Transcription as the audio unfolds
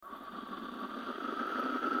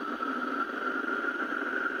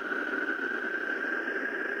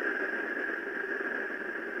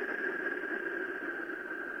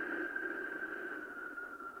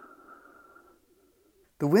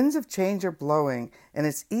The winds of change are blowing, and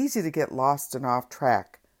it's easy to get lost and off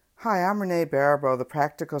track. Hi, I'm Renee Baribeau, the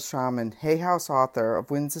Practical Shaman, Hay House author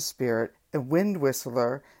of Winds of Spirit, a wind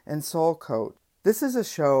whistler, and soul coach. This is a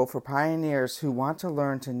show for pioneers who want to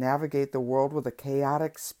learn to navigate the world with a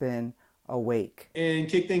chaotic spin awake. And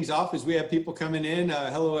kick things off as we have people coming in.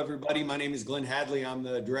 Hello, everybody. My name is Glenn Hadley. I'm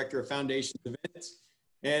the director of Foundations Events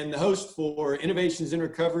and the host for Innovations in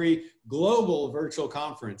Recovery Global Virtual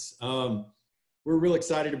Conference. We're real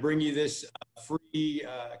excited to bring you this free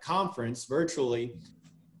conference virtually,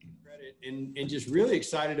 and just really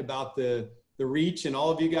excited about the reach and all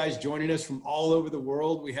of you guys joining us from all over the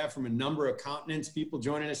world. We have from a number of continents people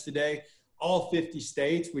joining us today, all 50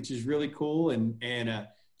 states, which is really cool, and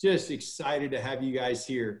just excited to have you guys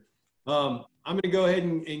here. I'm going to go ahead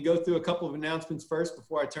and go through a couple of announcements first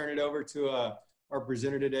before I turn it over to our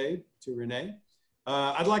presenter today, to Renee.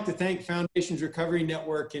 I'd like to thank Foundations Recovery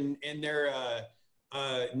Network and their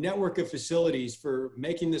network of facilities for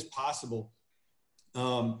making this possible.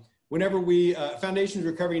 Whenever Foundations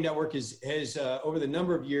Recovery Network has over the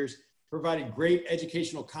number of years provided great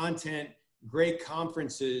educational content, great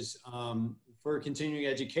conferences for continuing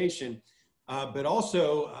education, but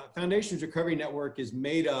also Foundations Recovery Network is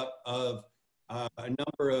made up of a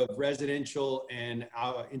number of residential and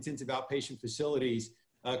intensive outpatient facilities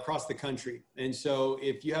across the country. And so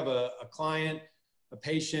if you have a client, a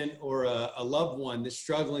patient, or a loved one that's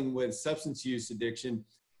struggling with substance use addiction,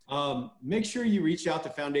 make sure you reach out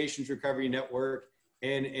to Foundations Recovery Network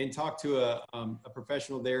and talk to a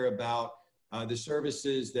professional there about the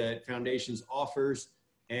services that Foundations offers,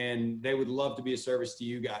 and they would love to be a service to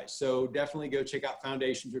you guys. So definitely go check out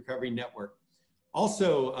Foundations Recovery Network.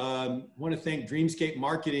 Also, want to thank Dreamscape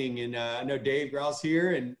Marketing, and I know Dave Grau's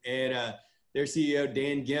here, and their CEO,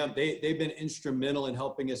 Dan Gimp. They've been instrumental in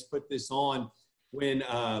helping us put this on.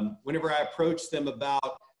 Whenever I approached them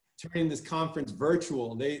about turning this conference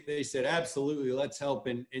virtual, they said, absolutely, let's help.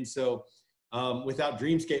 And so without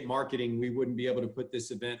Dreamscape Marketing, we wouldn't be able to put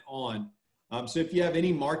this event on. So if you have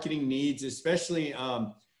any marketing needs, especially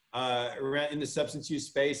around in the substance use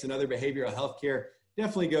space and other behavioral health care,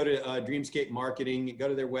 definitely go to Dreamscape Marketing, go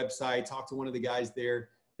to their website, talk to one of the guys there.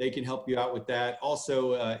 They can help you out with that.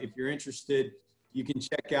 Also, if you're interested, you can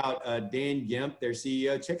check out Dan Gimp, their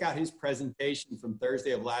CEO. Check out his presentation from Thursday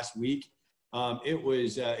of last week. It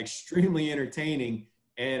was extremely entertaining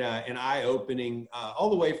and eye-opening, all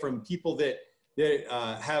the way from people that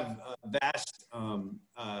have vast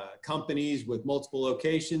companies with multiple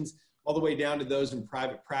locations, all the way down to those in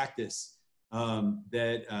private practice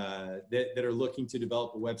that are looking to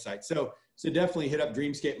develop a website. So definitely hit up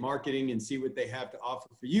Dreamscape Marketing and see what they have to offer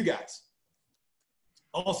for you guys.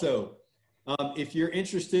 Also, if you're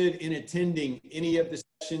interested in attending any of the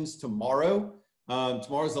sessions tomorrow,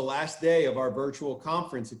 tomorrow's the last day of our virtual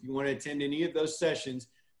conference. If you want to attend any of those sessions,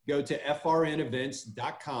 go to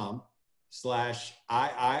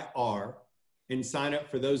frnevents.com/IIR and sign up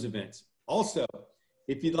for those events. Also,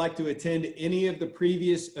 if you'd like to attend any of the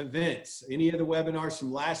previous events, any of the webinars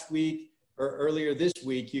from last week or earlier this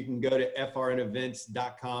week, you can go to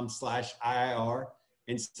frnevents.com/IIR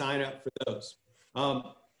and sign up for those.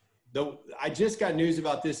 I just got news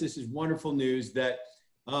about this. This is wonderful news that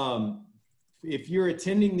if you're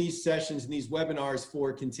attending these sessions and these webinars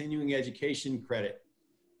for continuing education credit,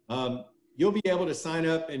 you'll be able to sign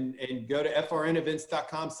up and go to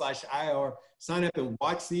frnevents.com/IIR, sign up and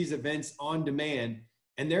watch these events on demand.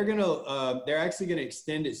 And they're actually going to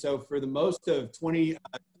extend it. So for the most of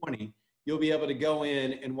 2020, you'll be able to go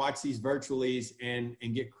in and watch these virtually and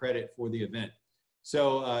get credit for the event.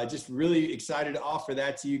 So just really excited to offer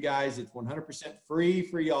that to you guys. It's 100% free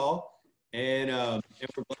for y'all. And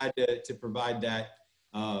we're glad to provide that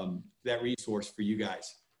resource for you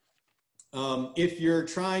guys. If you're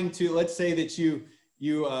trying to, let's say that you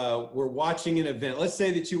were watching an event. Let's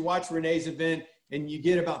say that you watch Renee's event and you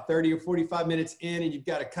get about 30 or 45 minutes in and you've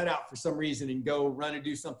got to cut out for some reason and go run and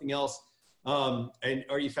do something else. Or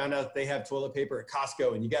you found out they have toilet paper at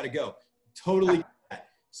Costco and you got to go. Totally.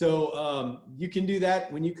 So you can do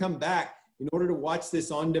that when you come back. In order to watch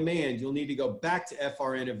this on demand, you'll need to go back to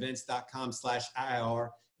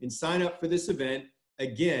frnevents.com/IIR and sign up for this event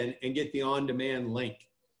again and get the on-demand link.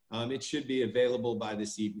 It should be available by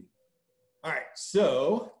this evening. All right,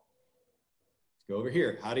 so let's go over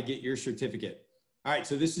here, how to get your certificate. All right,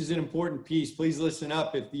 so this is an important piece. Please listen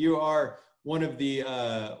up. If you are one of the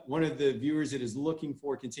viewers that is looking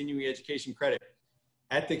for continuing education credit,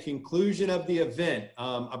 at the conclusion of the event,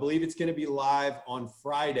 I believe it's going to be live on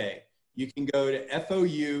Friday. You can go to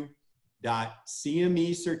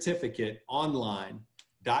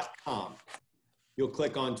fou.cmecertificateonline.com. you'll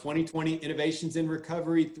click on 2020 Innovations in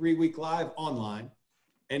Recovery 3-week live online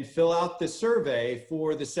and fill out the survey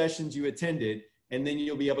for the sessions you attended, and then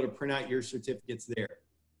you'll be able to print out your certificates there.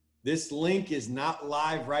 This link is not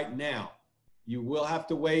live right now. You will have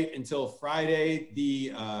to wait until Friday,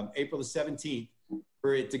 April the 17th,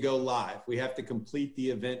 for it to go live. We have to complete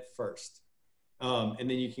the event first. And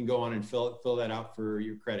then you can go on and fill that out for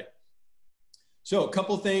your credit. So a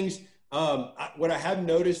couple things. What I have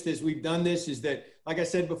noticed as we've done this is that, like I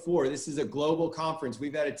said before, this is a global conference.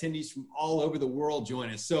 We've had attendees from all over the world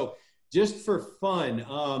join us. So just for fun,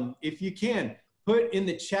 if you can, put in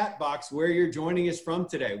the chat box where you're joining us from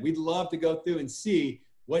today. We'd love to go through and see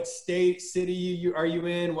what state, city are you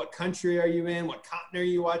in, what country are you in, what continent are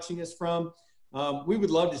you watching us from. We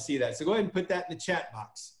would love to see that. So go ahead and put that in the chat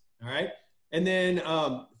box, all right? And then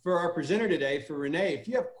for our presenter today, for Renee, if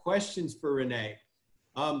you have questions for Renee,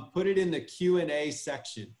 put it in the Q&A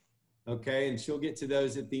section, okay? And she'll get to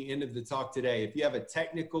those at the end of the talk today. If you have a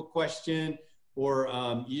technical question or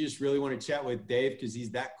you just really want to chat with Dave because he's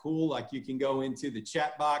that cool, like you can go into the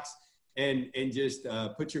chat box and just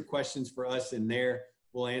put your questions for us in there.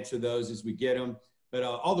 We'll answer those as we get them. But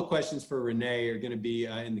all the questions for Renee are going to be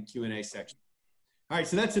in the Q&A section. All right,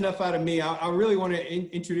 so that's enough out of me. I really want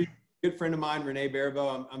to introduce a good friend of mine, Renee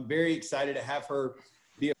Baribeau. I'm very excited to have her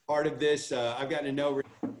be a part of this. I've gotten to know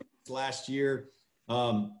Renee last year.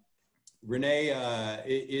 Renee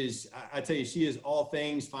I tell you, she is all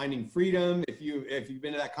things finding freedom. If you've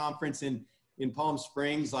been to that conference in Palm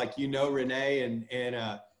Springs, like you know Renee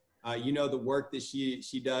and you know the work that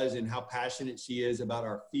she does and how passionate she is about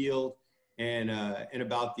our field and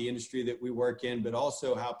about the industry that we work in, but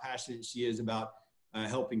also how passionate she is about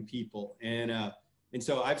helping people. And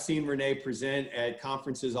so I've seen Renee present at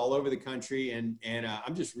conferences all over the country, and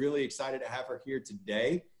I'm just really excited to have her here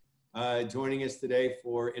today, joining us today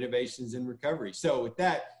for Innovations in Recovery. So with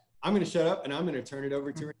that, I'm going to shut up and I'm going to turn it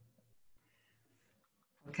over to Renee.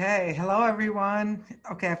 Okay, hello everyone.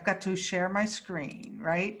 Okay, I've got to share my screen,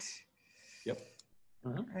 right? Yep.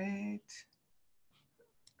 Uh-huh. Right.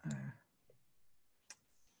 All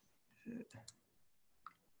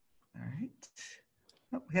right.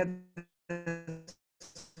 Oh, we had this.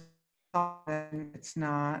 It's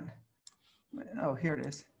not. Oh, here it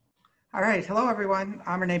is. All right. Hello, everyone.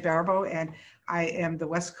 I'm Renee Baribeau, and I am the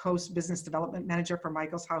West Coast Business Development Manager for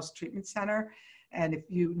Michael's House Treatment Center. And if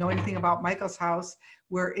you know anything about Michael's House,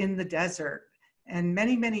 we're in the desert. And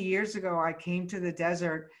many, many years ago, I came to the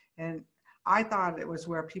desert, and I thought it was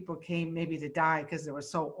where people came maybe to die because it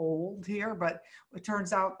was so old here. But it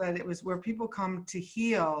turns out that it was where people come to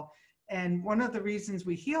heal. And one of the reasons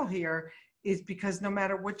we heal here is because no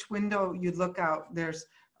matter which window you look out, there's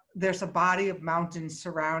a body of mountains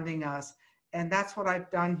surrounding us. And that's what I've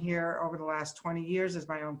done here over the last 20 years is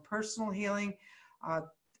my own personal healing.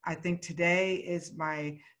 I think today is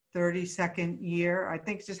my 32nd year. I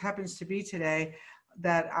think it just happens to be today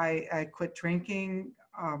that I quit drinking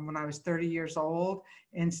when I was 30 years old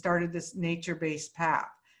and started this nature-based path.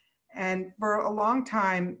 And for a long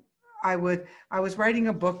time, I was writing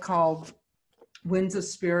a book called Winds of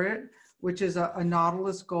Spirit, which is a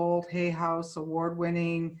Nautilus Gold Hay House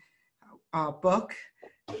award-winning book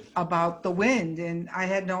about the wind. And I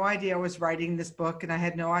had no idea I was writing this book, and I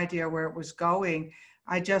had no idea where it was going.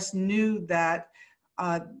 I just knew that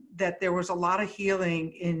that there was a lot of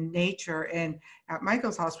healing in nature. And at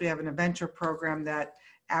Michael's House, we have an adventure program that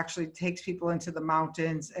actually takes people into the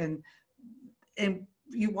mountains, and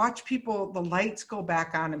you watch people, the lights go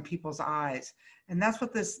back on in people's eyes. And that's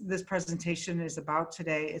what this presentation is about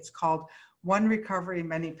today. It's called One Recovery,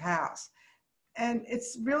 Many Paths. And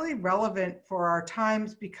it's really relevant for our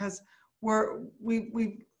times because whereas,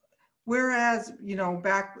 you know,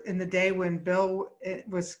 back in the day when Bill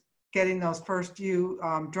was getting those first few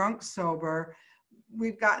drunk sober,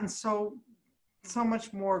 we've gotten so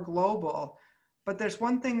much more global. But there's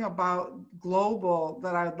one thing about global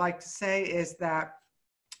that I would like to say is that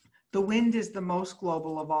the wind is the most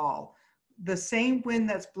global of all. The same wind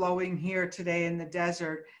that's blowing here today in the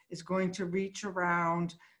desert is going to reach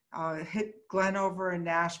around, hit Glenover and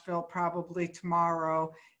Nashville probably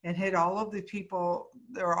tomorrow, and hit all of the people.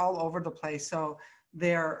 They're all over the place. So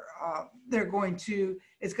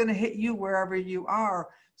it's going to hit you wherever you are.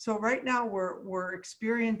 So right now we're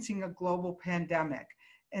experiencing a global pandemic.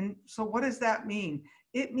 And so what does that mean?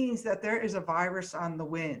 It means that there is a virus on the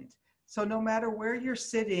wind. So no matter where you're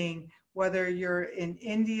sitting, whether you're in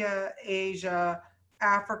India, Asia,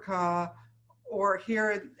 Africa, or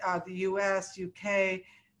here in the US, UK,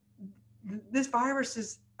 this virus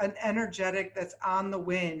is an energetic that's on the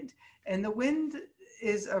wind. And the wind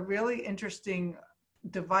is a really interesting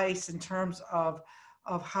device in terms of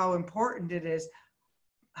how important it is.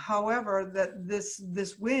 However, that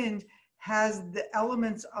this wind has the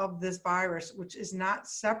elements of this virus, which is not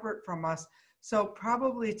separate from us. So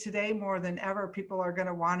probably today more than ever, people are going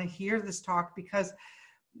to want to hear this talk, because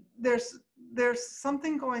there's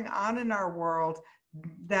something going on in our world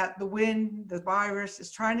that the wind, the virus,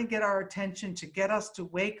 is trying to get our attention, to get us to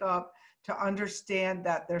wake up, to understand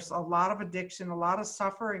that there's a lot of addiction, a lot of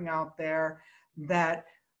suffering out there that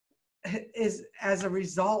is as a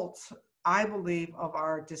result, I believe, of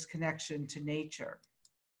our disconnection to nature.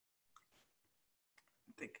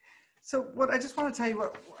 So what I just want to tell you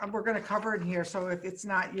what we're going to cover in here. So if it's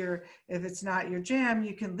not your jam,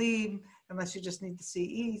 you can leave, unless you just need the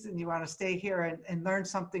CEs and you want to stay here and learn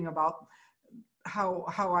something about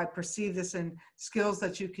how I perceive this and skills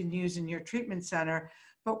that you can use in your treatment center.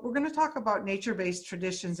 But we're going to talk about nature-based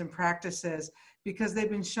traditions and practices, because they've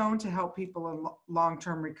been shown to help people in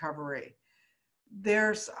long-term recovery.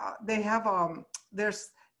 There's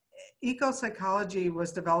ecopsychology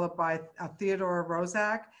was developed by Theodore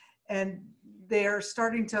Roszak, and they're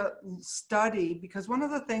starting to study, because one of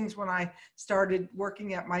the things when I started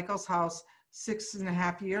working at Michael's house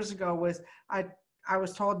 6.5 years ago was I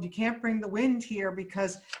was told, you can't bring the wind here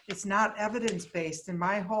because it's not evidence-based. And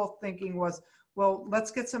my whole thinking was, well,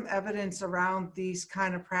 let's get some evidence around these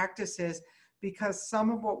kind of practices, because some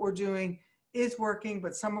of what we're doing is working,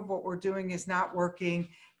 but some of what we're doing is not working.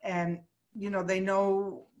 And, they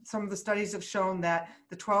know, some of the studies have shown that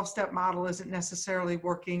the 12-step model isn't necessarily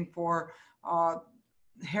working for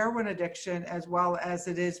heroin addiction as well as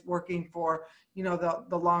it is working for,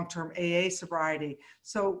 the long-term AA sobriety.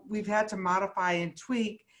 So we've had to modify and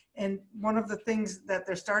tweak. And one of the things that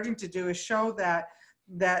they're starting to do is show that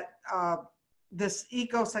this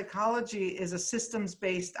eco-psychology is a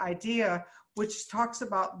systems-based idea, which talks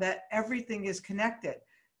about that everything is connected.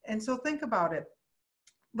 And so think about it.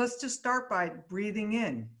 Let's just start by breathing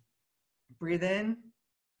in. Breathe in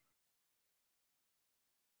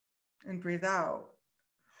and breathe out.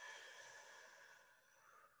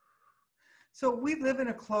 So we live in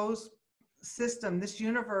a closed system, this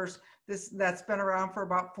universe, that's been around for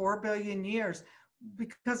about 4 billion years,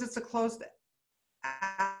 because it's a closed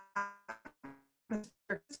atmosphere.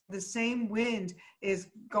 The same wind is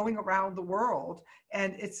going around the world,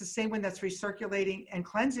 and it's the same wind that's recirculating and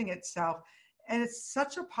cleansing itself. And it's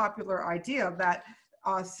such a popular idea that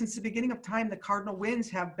since the beginning of time, the cardinal winds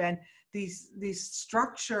have been these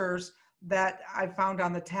structures that I found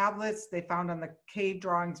on the tablets, they found on the cave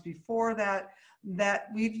drawings before that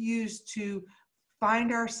we've used to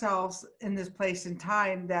find ourselves in this place in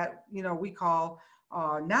time that, we call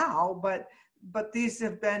now, but these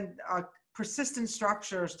have been persistent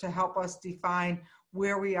structures to help us define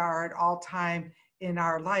where we are at all time in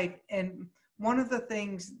our life. And one of the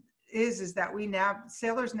things is that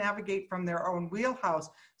sailors navigate from their own wheelhouse.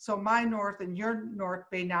 So my north and your north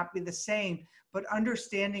may not be the same, but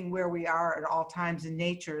understanding where we are at all times in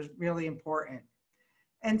nature is really important.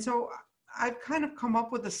 And so I've kind of come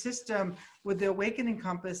up with a system with the Awakening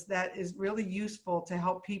Compass that is really useful to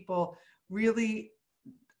help people really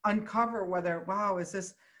uncover whether, wow, is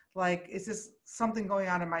this something going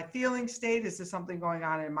on in my feeling state? Is this something going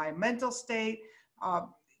on in my mental state?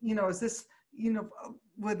 Is this,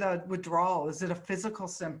 with a withdrawal, is it a physical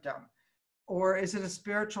symptom, or is it a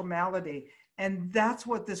spiritual malady? And that's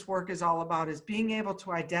what this work is all about, is being able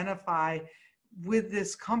to identify with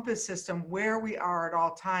this compass system where we are at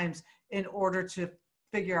all times in order to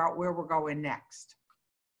figure out where we're going next.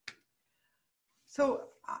 So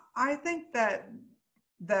I think that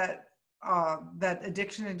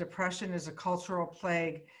addiction and depression is a cultural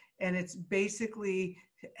plague, and it's basically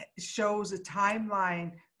shows a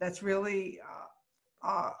timeline that's really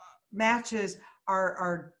matches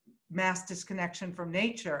our mass disconnection from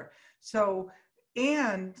nature. So,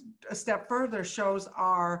 and a step further shows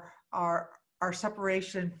our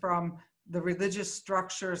separation from the religious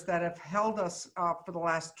structures that have held us for the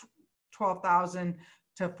last 12,000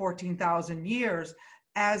 to 14,000 years.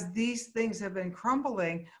 As these things have been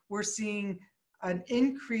crumbling, we're seeing an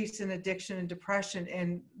increase in addiction and depression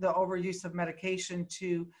and the overuse of medication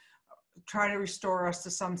to try to restore us to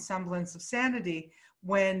some semblance of sanity,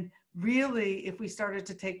 when really, if we started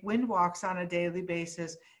to take wind walks on a daily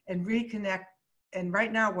basis and reconnect, and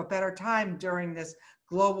right now, what better time during this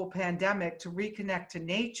global pandemic to reconnect to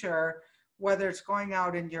nature, whether it's going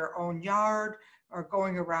out in your own yard or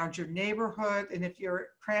going around your neighborhood. And if you're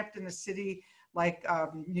cramped in a city like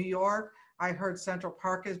New York, I heard Central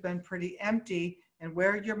Park has been pretty empty, and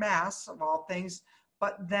wear your masks of all things,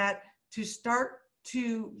 but that to start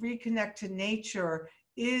to reconnect to nature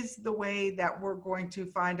is the way that we're going to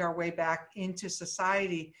find our way back into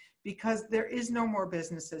society, because there is no more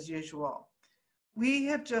business as usual. We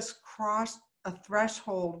have just crossed a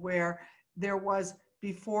threshold where there was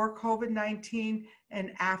before COVID-19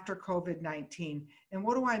 and after COVID-19. And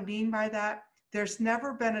what do I mean by that? There's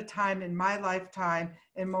never been a time in my lifetime,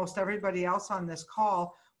 and most everybody else on this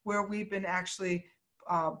call, where we've been actually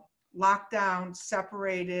locked down,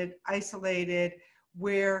 separated, isolated,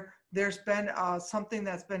 where there's been something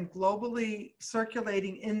that's been globally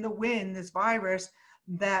circulating in the wind, this virus,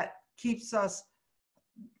 that keeps us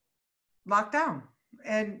locked down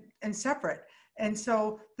and separate. And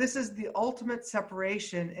so this is the ultimate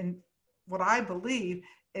separation. And what I believe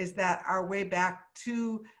is that our way back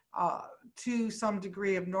to some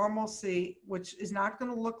degree of normalcy, which is not going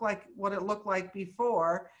to look like what it looked like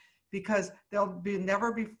before, because there'll be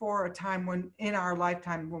never before a time when in our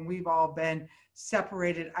lifetime when we've all been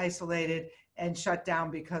separated, isolated, and shut down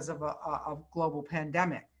because of a global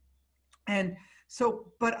pandemic. And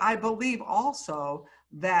so, but I believe also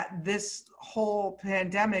that this whole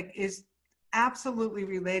pandemic is absolutely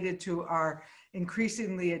related to our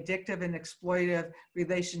increasingly addictive and exploitive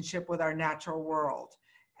relationship with our natural world.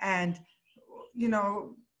 And, you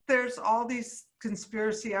know, there's all these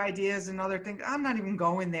conspiracy ideas and other things. I'm not even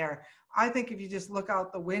going there. I think if you just look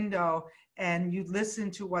out the window and you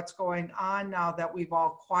listen to what's going on now that we've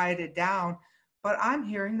all quieted down, but I'm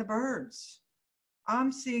hearing the birds.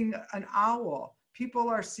 I'm seeing an owl. People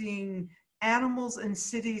are seeing animals in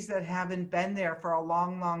cities that haven't been there for a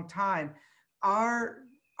long, long time. As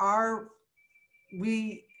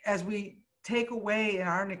we take away and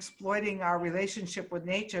aren't exploiting our relationship with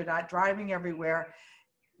nature, not driving everywhere,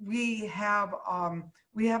 we have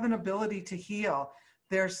an ability to heal.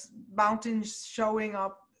 There's mountains showing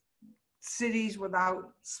up, cities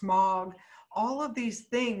without smog, all of these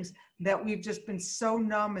things that we've just been so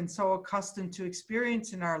numb and so accustomed to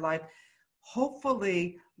experience in our life.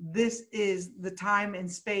 Hopefully, this is the time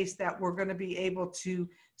and space that we're going to be able to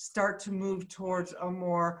start to move towards a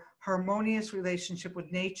more harmonious relationship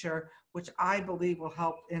with nature, which I believe will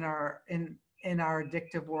help in our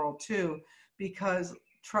addictive world too. Because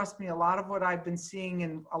trust me, a lot of what I've been seeing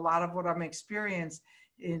and a lot of what I'm experiencing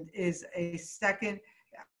is a second,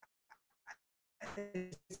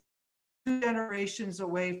 2 generations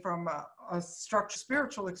away from a structured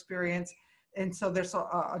spiritual experience. And so there's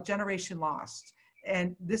a generation lost.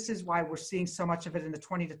 And this is why we're seeing so much of it in the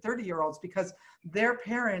 20 to 30-year-olds, because their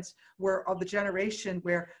parents were of the generation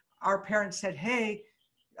where our parents said, hey,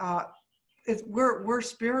 we're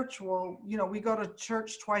spiritual, you know, we go to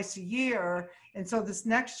church twice a year. And so this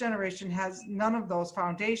next generation has none of those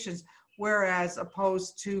foundations, whereas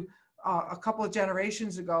opposed to a couple of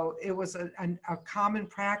generations ago, it was a common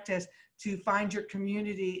practice to find your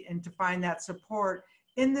community and to find that support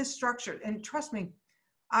in this structure. And trust me,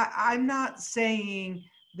 I'm not saying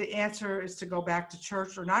the answer is to go back to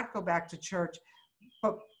church or not go back to church,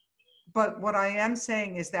 but what I am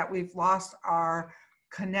saying is that we've lost our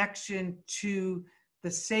connection to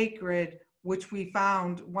the sacred, which we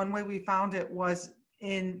found, one way we found it was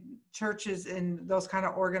in churches in those kind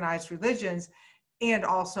of organized religions, and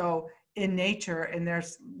also in nature, and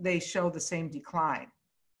they show the same decline.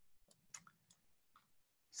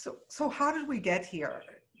 So how did we get here?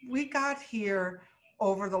 We got here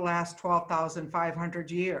over the last 12,500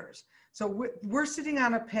 years. So we're sitting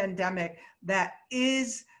on a pandemic that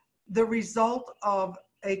is the result of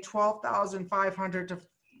a 12,500 to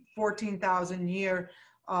 14,000 year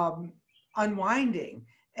unwinding.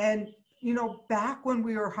 And, you know, back when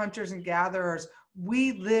we were hunters and gatherers,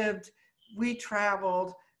 we lived, we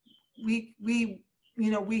traveled, we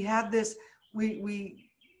had this, we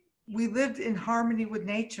lived in harmony with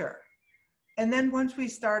nature. And then once we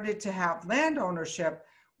started to have land ownership,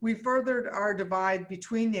 we furthered our divide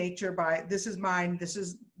between nature by this is mine, this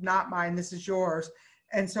is not mine, this is yours.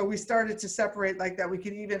 And so we started to separate like that. We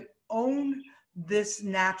could even own this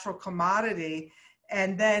natural commodity.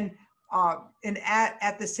 And then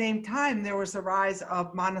at the same time, there was the rise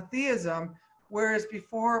of monotheism, whereas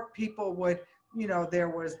before people would, you know, there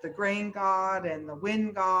was the grain god and the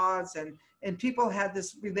wind gods, and people had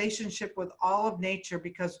this relationship with all of nature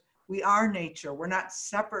because we are nature. We're not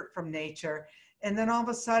separate from nature. And then all of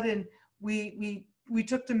a sudden, we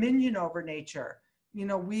took dominion over nature. You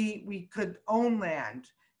know, we could own land.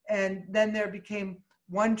 And then there became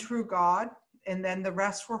one true God, and then the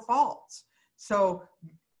rest were false. So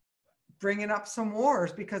bringing up some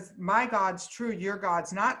wars because my God's true, your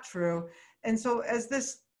God's not true. And so as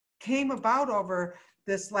this came about over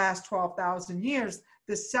this last 12,000 years,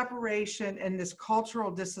 this separation and this cultural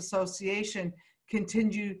disassociation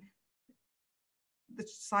continued. the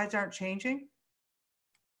slides aren't changing?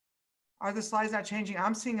 Are the slides not changing?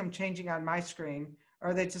 I'm seeing them changing on my screen.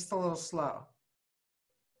 Or are they just a little slow?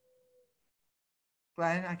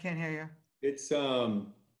 Glenn, I can't hear you. It's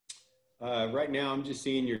right now I'm just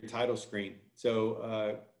seeing your title screen.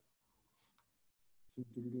 So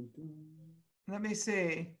let me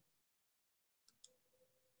see.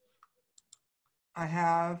 I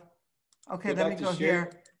have, okay, let me go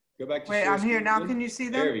here. Go back to Wait, share I'm here screen now. again. Can you see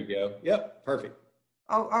them? There we go. Yep, perfect.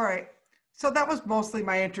 Oh, all right. So that was mostly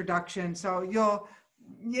my introduction. So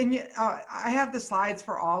I have the slides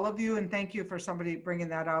for all of you, and thank you for somebody bringing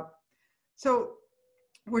that up. So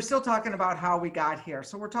we're still talking about how we got here.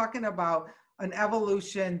 So we're talking about an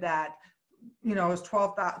evolution that, you know, is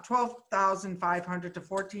 12,500 to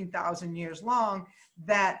 14,000 years long,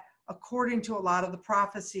 that according to a lot of the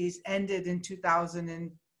prophecies ended in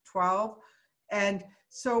 2012. And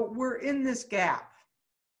so we're in this gap.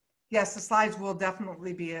 Yes, the slides will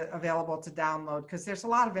definitely be available to download because there's a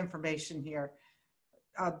lot of information here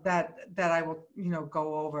that I will, you know,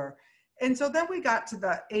 go over. And so then we got to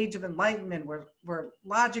the age of enlightenment where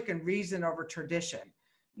logic and reason over tradition,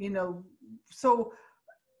 you know. So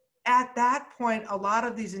at that point, a lot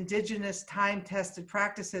of these indigenous time-tested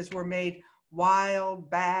practices were made wild,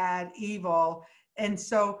 bad, evil. And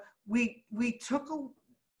so we took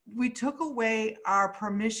away our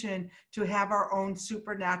permission to have our own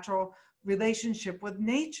supernatural relationship with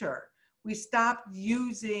nature. We stopped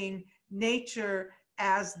using nature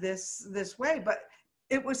as this way, but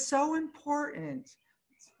it was so important.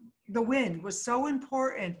 The wind was so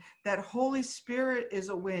important that Holy Spirit is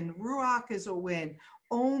a wind, Ruach is a wind,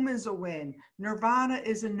 Om is a wind, Nirvana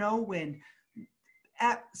is a no wind.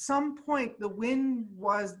 At some point, the wind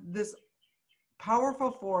was this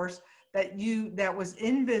powerful force that was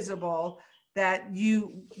invisible, that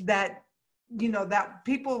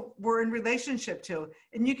people were in relationship to.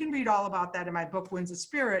 And you can read all about that in my book, Winds of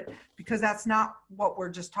Spirit, because that's not what we're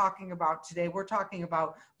just talking about today. We're talking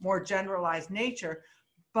about more generalized nature.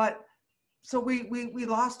 But so we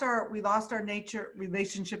lost our nature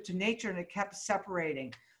relationship to nature, and it kept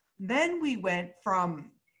separating. Then we went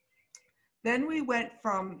from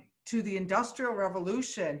to the Industrial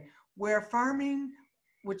Revolution, where farming,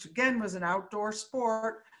 which again was an outdoor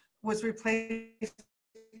sport, was replaced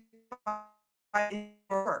by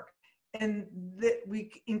work. And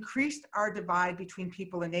we increased our divide between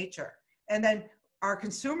people and nature. And then our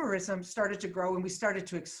consumerism started to grow, and we started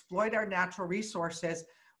to exploit our natural resources,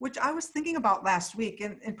 which I was thinking about last week,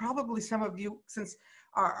 and probably some of you, since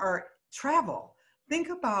our travel, think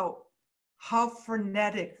about how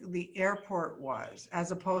frenetic the airport was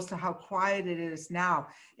as opposed to how quiet it is now,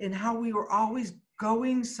 and how we were always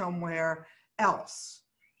going somewhere else.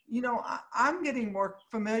 You know, I'm getting more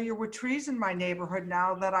familiar with trees in my neighborhood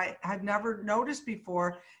now that I had never noticed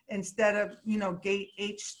before, instead of, you know, gate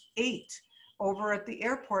H8 over at the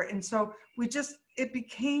airport. And so it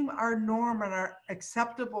became our norm and our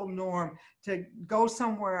acceptable norm to go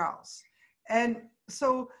somewhere else. And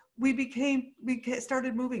so we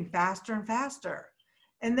started moving faster and faster.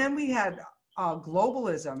 And then we had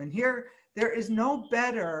globalism. And here, there is no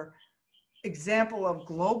better example of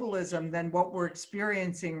globalism than what we're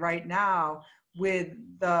experiencing right now with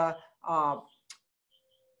the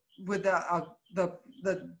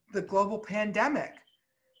global pandemic.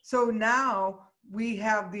 So now we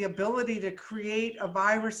have the ability to create a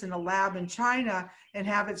virus in a lab in China and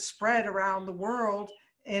have it spread around the world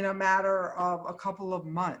in a matter of a couple of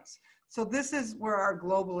months. So this is where our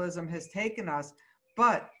globalism has taken us.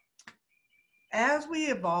 But as we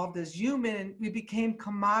evolved as human, we became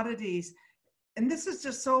commodities. And this is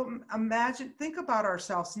just so, think about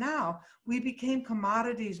ourselves now. We became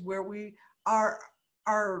commodities where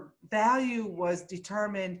our value was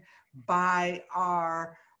determined by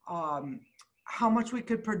our, how much we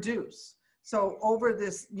could produce. So over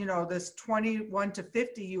this, you know, this 21 to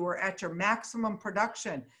 50, you were at your maximum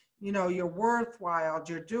production. You know, you're worthwhile,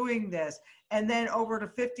 you're doing this. And then over to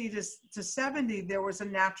 50 to 70, there was a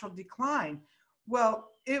natural decline. Well,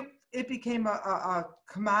 it became a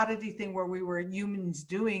commodity thing where we were humans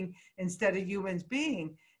doing instead of humans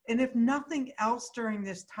being. And if nothing else during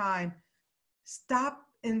this time, stop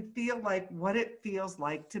and feel like what it feels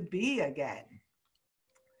like to be again.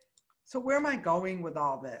 So where am I going with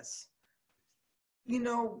all this? You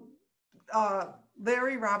know,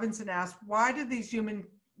 Larry Robinson asked, why do these human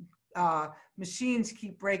machines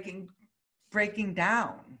keep breaking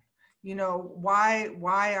down? You know,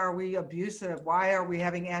 why are we abusive? Why are we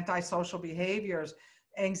having antisocial behaviors,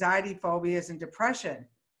 anxiety, phobias, and depression?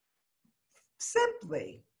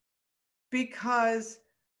 Simply because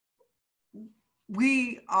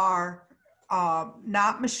we are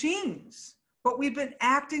not machines, but we've been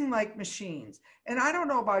acting like machines. And I don't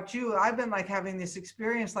know about you, I've been like having this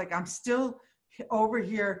experience, like I'm still over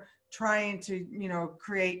here trying to,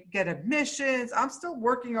 get emissions. I'm still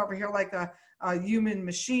working over here like a human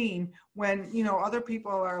machine when, other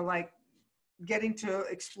people are like getting to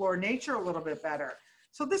explore nature a little bit better.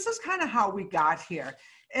 So this is kind of how we got here.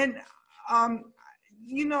 And,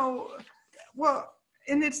 well,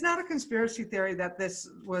 and it's not a conspiracy theory that this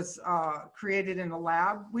was created in a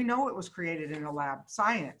lab. We know it was created in a lab,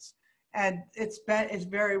 science. And it's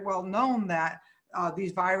very well known that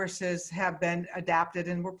these viruses have been adapted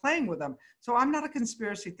and we're playing with them. So I'm not a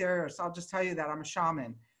conspiracy theorist. I'll just tell you that I'm a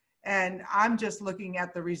shaman. And I'm just looking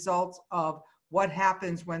at the results of what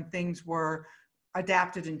happens when things were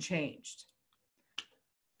adapted and changed.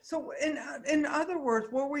 So in other words,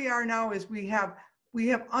 where we are now is we have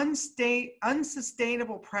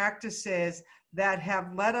unsustainable practices that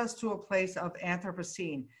have led us to a place of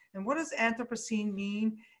Anthropocene. And what does Anthropocene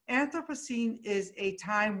mean? Anthropocene is a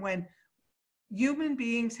time when human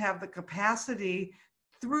beings have the capacity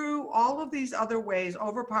through all of these other ways,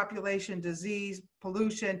 overpopulation, disease,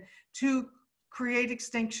 pollution, to create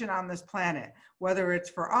extinction on this planet, whether it's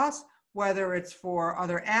for us, whether it's for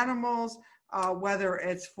other animals, whether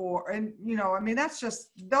it's for, and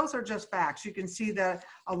those are just facts. You can see that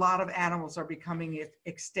a lot of animals are becoming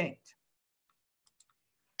extinct.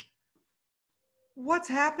 What's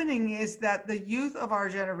happening is that the youth of our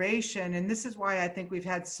generation, and this is why I think we've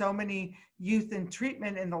had so many youth in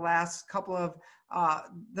treatment in the last couple of,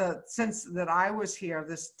 since that I was here,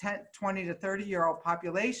 this 20 to 30-year-old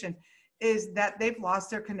population, is that they've lost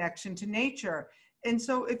their connection to nature. And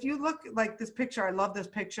so if you look like this picture, I love this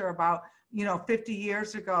picture about, 50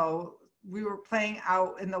 years ago, we were playing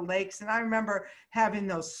out in the lakes. And I remember having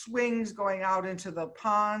those swings going out into the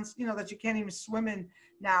ponds, that you can't even swim in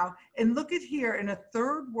now. And look at here, in a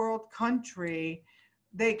third world country,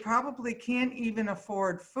 they probably can't even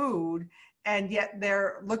afford food, and yet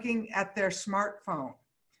they're looking at their smartphone.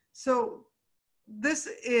 So this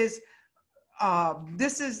is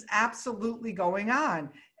absolutely going on.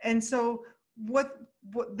 And so what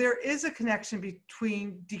there is a connection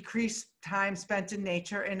between decreased time spent in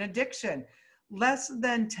nature and addiction. Less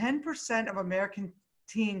than 10% of American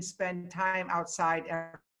teens spend time outside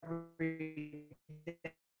every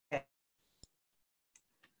day.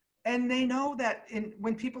 And they know that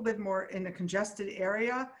when people live more in a congested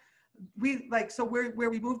area, where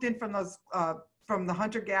we moved in from those from the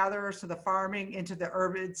hunter-gatherers to the farming into the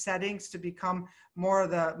urban settings to become more of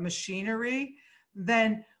the machinery,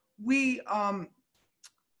 then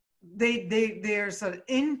there's an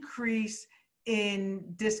increase in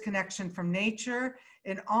disconnection from nature,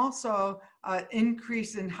 and also an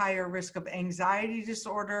increase in higher risk of anxiety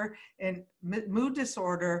disorder and mood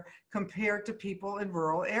disorder compared to people in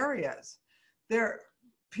rural areas.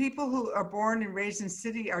 People who are born and raised in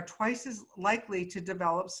city are twice as likely to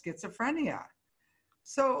develop schizophrenia.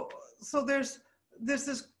 So there's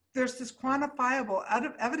this quantifiable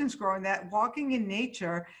evidence growing that walking in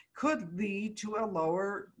nature could lead to a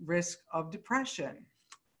lower risk of depression.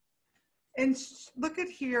 And look at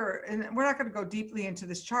here, and we're not going to go deeply into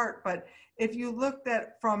this chart, but if you looked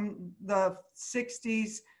at from the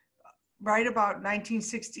 60s, right about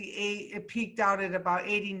 1968, it peaked out at about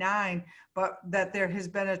 89, but that there has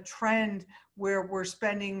been a trend where we're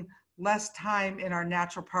spending less time in our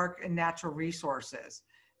natural park and natural resources.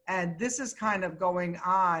 And this is kind of going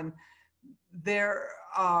on there,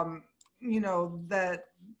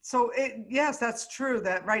 yes, that's true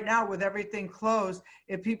that right now with everything closed,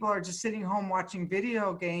 if people are just sitting home watching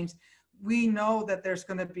video games, we know that there's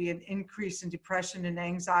going to be an increase in depression and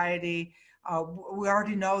anxiety. We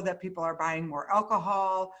already know that people are buying more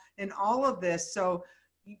alcohol and all of this. So,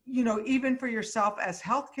 even for yourself as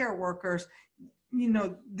healthcare workers,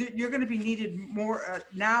 you're going to be needed more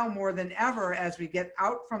now more than ever as we get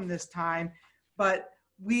out from this time. But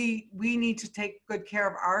we need to take good care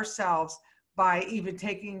of ourselves by even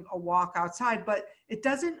taking a walk outside. But it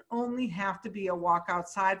doesn't only have to be a walk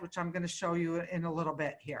outside, which I'm going to show you in a little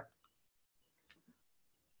bit here.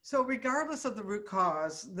 So regardless of the root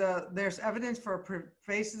cause, there's evidence for a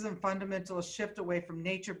pervasive and fundamental shift away from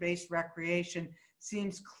nature-based recreation.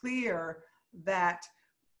 Seems clear that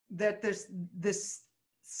there's this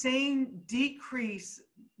same decrease.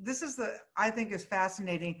 This is I think is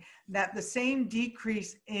fascinating, that the same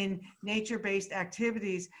decrease in nature-based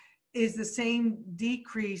activities is the same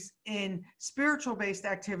decrease in spiritual-based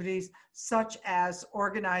activities, such as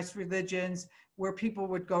organized religions, where people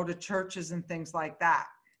would go to churches and things like that.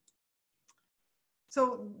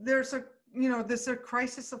 So there's a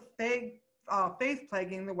crisis of faith faith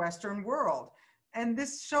plaguing the Western world. And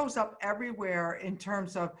this shows up everywhere in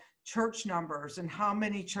terms of church numbers and how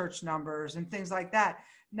many church numbers and things like that.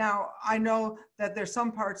 Now, I know that there's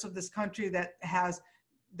some parts of this country that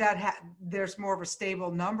there's more of a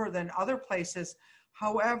stable number than other places.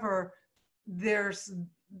 However, there's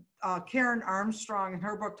Karen Armstrong in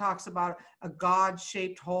her book talks about a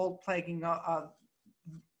God-shaped hole plaguing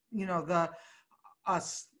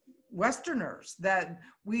us Westerners, that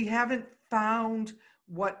we haven't found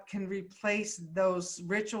what can replace those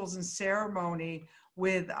rituals and ceremony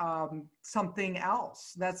with something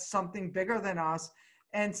else that's something bigger than us.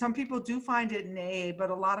 And some people do find it in AA, but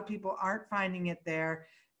a lot of people aren't finding it there.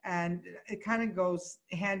 And it kind of goes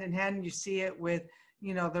hand in hand. You see it with,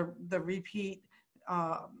 the repeat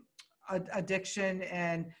addiction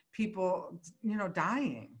and people,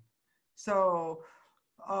 dying. So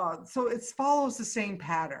it follows the same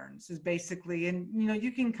patterns is basically, and,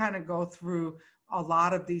 you can kind of go through a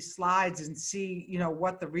lot of these slides and see,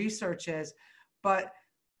 what the research is, but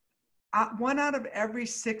 1 out of every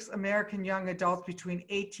 6 American young adults between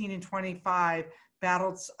 18 and 25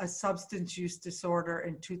 battled a substance use disorder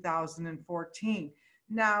in 2014.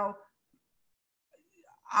 Now,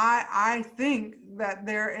 I think that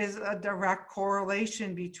there is a direct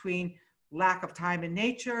correlation between lack of time in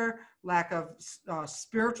nature, lack of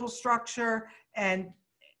spiritual structure, and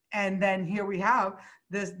then here we have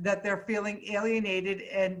this, that they're feeling alienated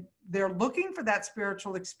and they're looking for that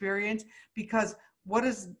spiritual experience, because what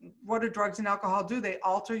do drugs and alcohol do? They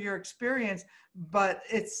alter your experience, but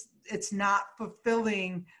it's not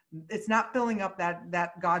fulfilling, it's not filling up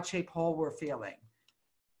that God-shaped hole we're feeling.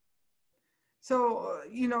 So,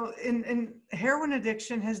 in heroin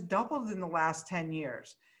addiction has doubled in the last 10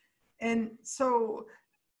 years. And so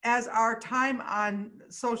as our time on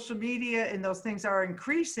social media and those things are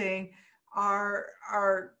increasing, our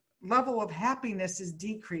level of happiness is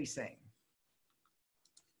decreasing.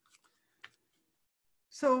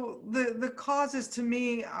 So the causes to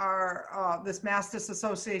me are this mass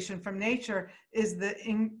disassociation from nature is the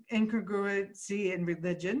incongruency in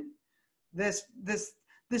religion.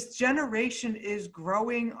 This generation is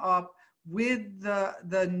growing up with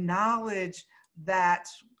the knowledge that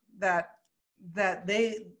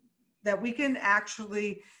we can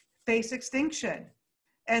actually face extinction,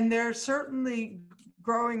 and they're certainly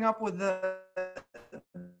growing up with the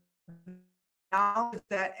knowledge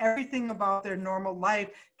that everything about their normal life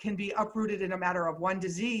can be uprooted in a matter of one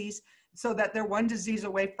disease, so that they're one disease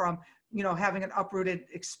away from having an uprooted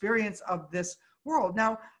experience of this world.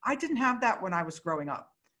 Now, I didn't have that when I was growing up.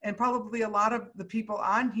 And probably a lot of the people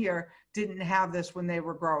on here didn't have this when they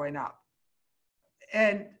were growing up.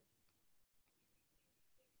 And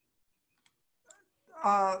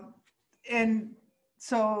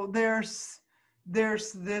so there's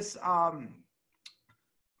this,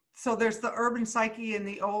 so there's the urban psyche and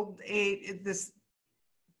the old age, this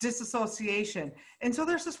disassociation. And so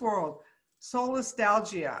there's this world,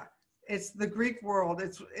 solastalgia. It's the Greek world.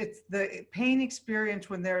 It's the pain experience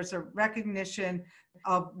when there's a recognition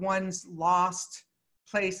of one's lost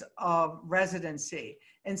place of residency.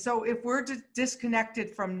 And so if we're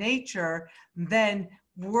disconnected from nature, then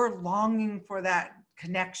we're longing for that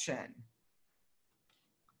connection.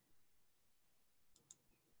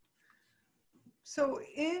 So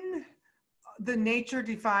in the nature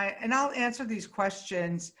define, and I'll answer these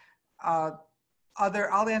questions, I'll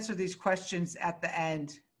answer these questions at the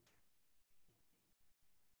end.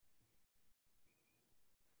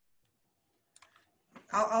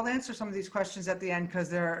 I'll answer some of these questions at the end because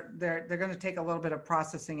they're going to take a little bit of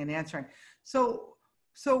processing and answering. So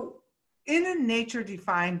in a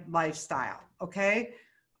nature-defined lifestyle, okay,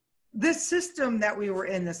 this system that we were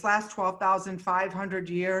in this last 12,500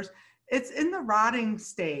 years, it's in the rotting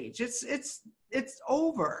stage. It's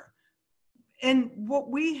over. And what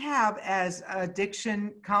we have as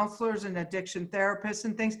addiction counselors and addiction therapists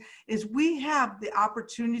and things is we have the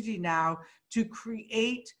opportunity now to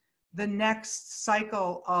create the next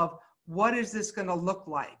cycle of what is this going to look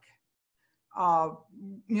like? Where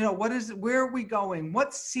are we going?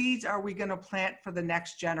 What seeds are we going to plant for the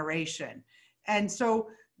next generation? And so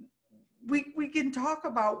we can talk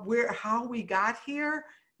about how we got here,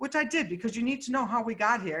 which I did, because you need to know how we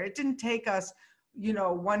got here. It didn't take us,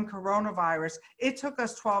 one coronavirus. It took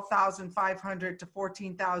us 12,500 to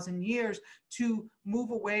 14,000 years to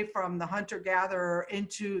move away from the hunter-gatherer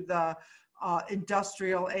into the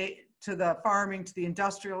industrial age, to the farming, to the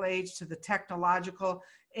industrial age, to the technological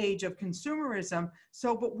age of consumerism.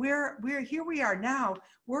 So, but we're here we are now,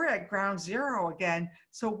 we're at ground zero again.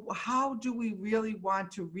 So how do we really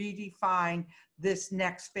want to redefine this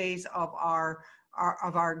next phase of our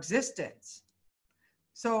of our existence.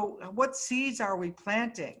 So what seeds are we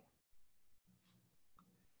planting?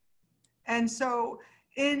 And so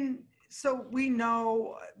we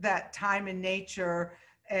know that time in nature,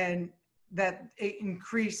 and that it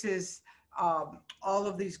increases all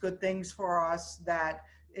of these good things for us, that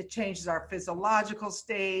it changes our physiological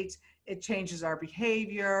states, it changes our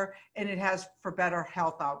behavior, and it has for better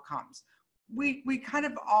health outcomes. We kind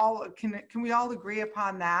of all, can we all agree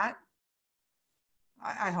upon that?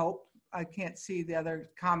 I hope. I can't see the other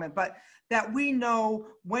comment, but that we know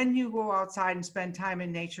when you go outside and spend time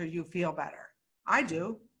in nature, you feel better. I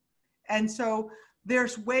do. And so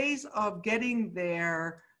there's ways of getting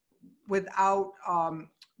there without,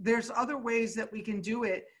 there's other ways that we can do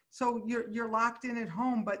it. So you're locked in at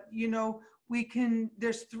home, but you know,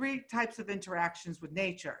 there's three types of interactions with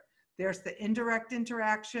nature. There's the indirect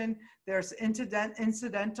interaction, there's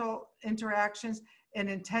incidental interactions, and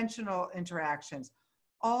intentional interactions.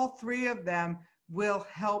 All three of them will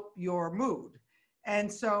help your mood.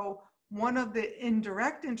 And so one of the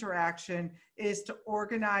indirect interaction is to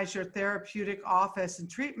organize your therapeutic office and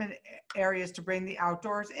treatment areas to bring the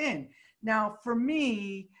outdoors in. Now, for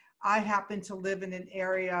me, I happen to live in an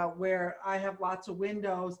area where I have lots of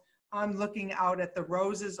windows. I'm looking out at the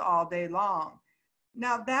roses all day long.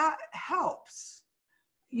 Now that helps,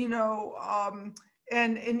 you know,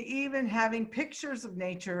 and even having pictures of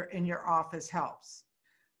nature in your office helps.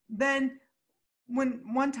 Then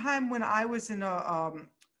one time when I was in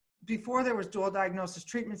before there was dual diagnosis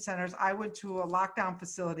treatment centers, I went to a lockdown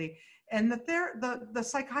facility, and the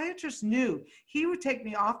psychiatrist knew. He would take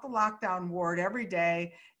me off the lockdown ward every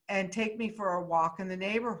day and take me for a walk in the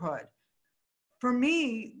neighborhood. For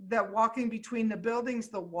me, that walking between the buildings,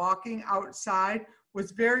 the walking outside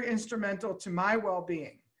was very instrumental to my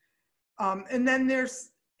well-being. And then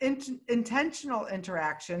there's intentional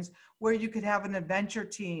interactions where you could have an adventure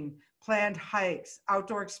team, planned hikes,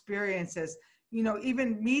 outdoor experiences, you know,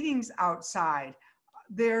 even meetings outside.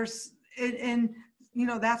 And you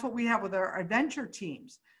know, that's what we have with our adventure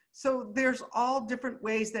teams. So there's all different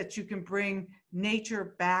ways that you can bring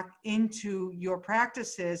nature back into your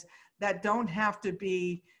practices that don't have to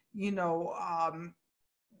be, you know,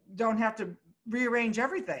 don't have to rearrange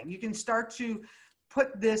everything. You can start to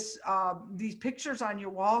put these pictures on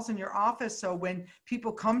your walls in your office, so when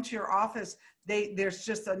people come to your office, there's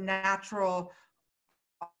just a natural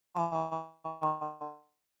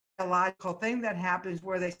logical thing that happens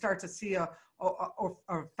where they start to see a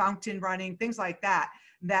fountain running, things like that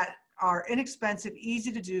are inexpensive,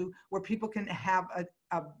 easy to do, where people can have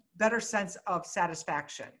a better sense of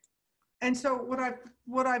satisfaction. And so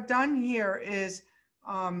what I've done here is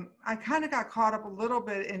I kind of got caught up a little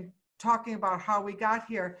bit in talking about how we got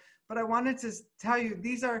here, but I wanted to tell you,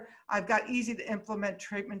 I've got easy to implement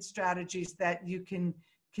treatment strategies that you can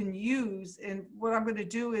use. And what I'm going to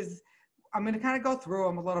do is I'm going to kind of go through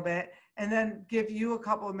them a little bit and then give you a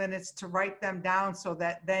couple of minutes to write them down, so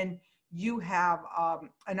that then you have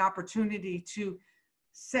an opportunity to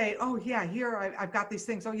say, oh yeah, here I've got these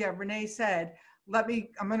things. Oh yeah, Renee said, I'm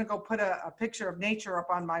going to go put a picture of nature up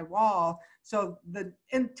on my wall. So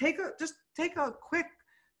just take a quick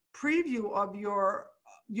preview of your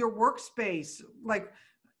workspace. Like,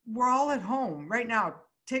 we're all at home right now.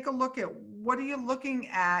 Take a look at, what are you looking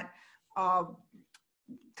at?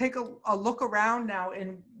 Take a look around now,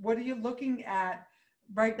 and what are you looking at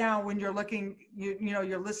right now when you're looking, you know,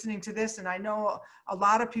 you're listening to this. And I know a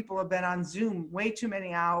lot of people have been on Zoom way too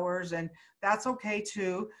many hours, and that's okay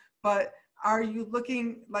too. But are you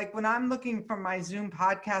looking, like when I'm looking from my Zoom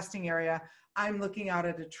podcasting area, I'm looking out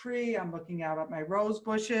at a tree, I'm looking out at my rose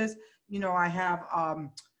bushes. You know, I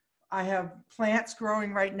have plants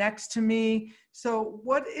growing right next to me. So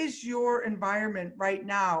what is your environment right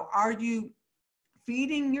now? Are you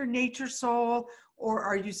feeding your nature soul, or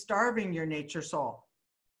are you starving your nature soul?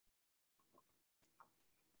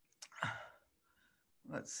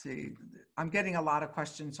 Let's see. I'm getting a lot of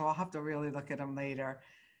questions, so I'll have to really look at them later.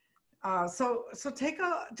 So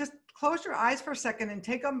just close your eyes for a second and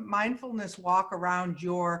take a mindfulness walk around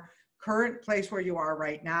your current place where you are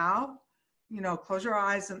right now. You know, close your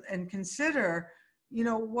eyes and consider, you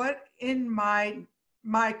know, what in my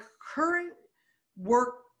current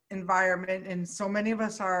work environment, and so many of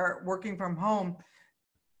us are working from home,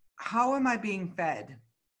 how am I being fed?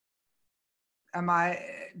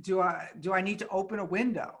 Do I need to open a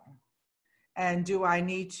window? And do I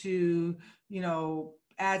need to, you know,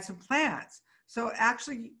 add some plants? So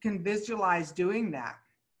actually you can visualize doing that.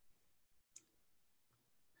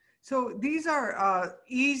 So these are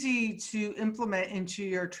easy to implement into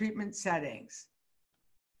your treatment settings.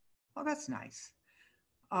 Oh, that's nice.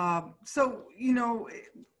 So, you know,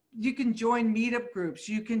 you can join meetup groups.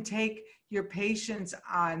 You can take your patients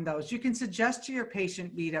on those. You can suggest to your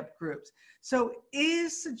patient meetup groups. So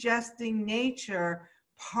is suggesting nature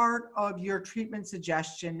part of your treatment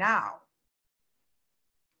suggestion now?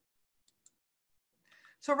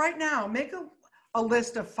 So right now, make a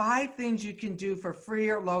list of 5 things you can do for free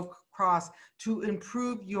or low cost to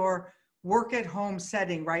improve your work at home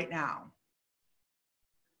setting right now.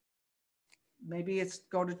 Maybe it's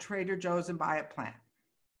go to Trader Joe's and buy a plant,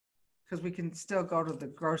 because we can still go to the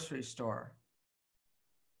grocery store.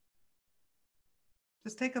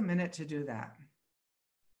 Just take a minute to do that.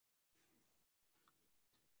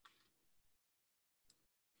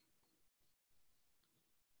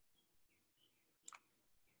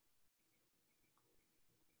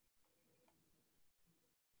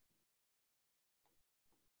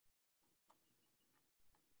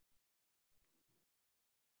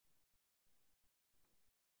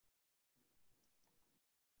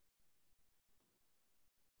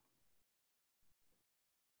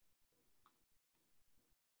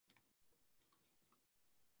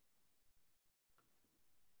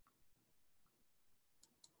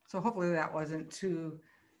 So hopefully that wasn't too,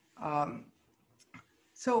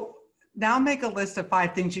 so now make a list of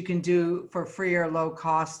 5 things you can do for free or low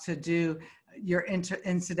cost to do your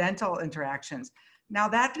incidental interactions. Now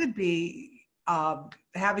that could be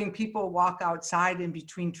having people walk outside in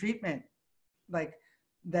between treatment, like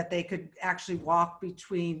that they could actually walk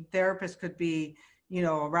between. Therapists could be, you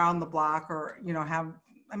know, around the block, or, you know, have,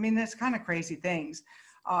 I mean, it's kind of crazy things.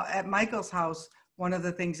 At Michael's house, one of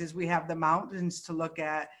the things is we have the mountains to look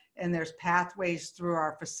at, and there's pathways through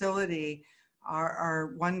our facility.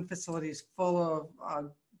 Our one facility is full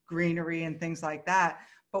of greenery and things like that.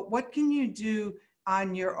 But what can you do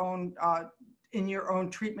on your own, in your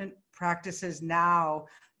own treatment practices now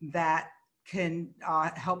that can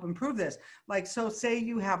help improve this? Like, so say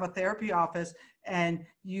you have a therapy office and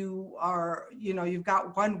you are, you know, you've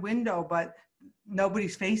got one window, but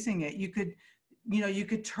nobody's facing it. You could, you know, you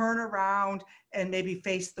could turn around and maybe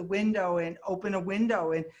face the window and open a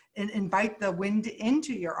window and invite the wind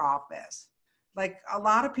into your office. Like, a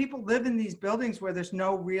lot of people live in these buildings where there's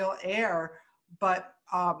no real air. But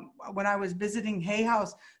when I was visiting Hay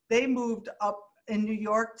House, they moved up in New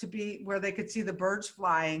York to be where they could see the birds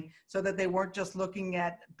flying, so that they weren't just looking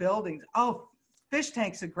at buildings. Oh, fish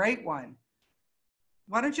tank's a great one.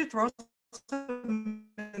 Why don't you throw some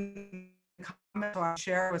in the comments or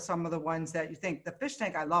share with some of the ones that you think? The fish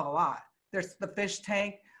tank I love a lot. There's the fish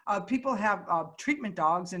tank. People have treatment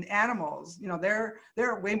dogs and animals. You know,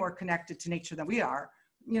 they're way more connected to nature than we are.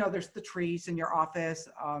 You know, there's the trees in your office.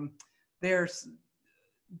 There's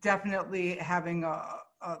definitely having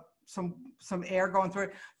some air going through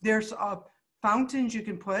it. There's fountains you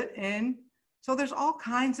can put in. So there's all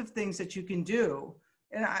kinds of things that you can do.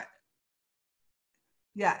 And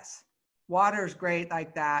yes, water is great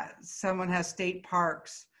like that. Someone has state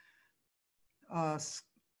parks.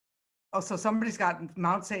 So somebody's got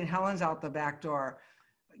Mount St. Helens out the back door.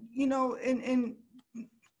 You know, in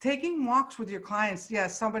taking walks with your clients,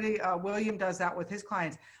 yes, somebody, William does that with his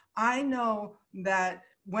clients. I know that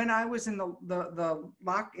when I was in the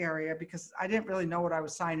lock area, because I didn't really know what I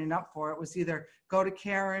was signing up for, it was either go to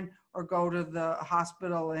Karen or go to the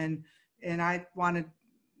hospital. And I wanted,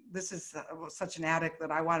 this is such an addict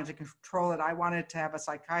that I wanted to control it. I wanted to have a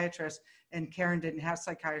psychiatrist, and Karen didn't have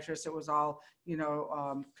psychiatrists. It was all, you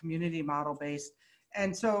know, community model based.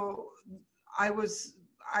 And so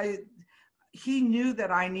he knew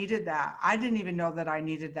that I needed that. I didn't even know that I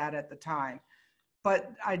needed that at the time,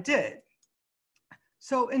 but I did.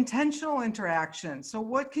 So intentional interaction. So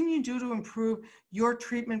what can you do to improve your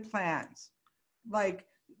treatment plans? Like,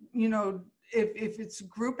 you know, if it's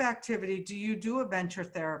group activity, do you do adventure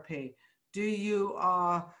therapy? Do you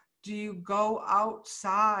go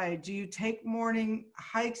outside? Do you take morning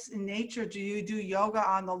hikes in nature? Do you do yoga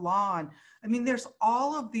on the lawn? I mean, there's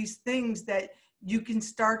all of these things that you can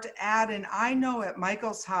start to add. And I know at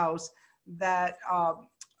Michael's house that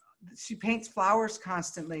she paints flowers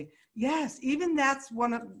constantly. Yes, even that's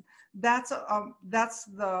the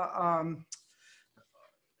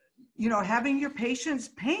you know, having your patients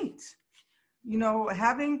paint. You know,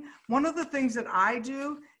 having, one of the things that I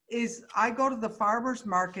do is I go to the farmer's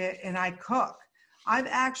market and I cook. I've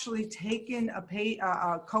actually taken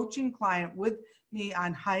a coaching client with me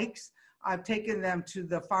on hikes. I've taken them to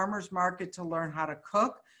the farmer's market to learn how to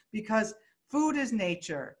cook, because food is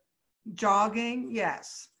nature. Jogging,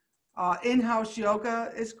 yes. In-house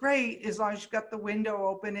yoga is great as long as you've got the window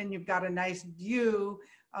open and you've got a nice view,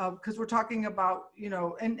 because we're talking about, you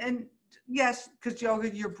know, and yes, because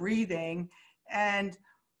yoga, you're breathing. And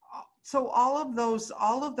so all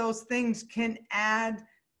of those things can add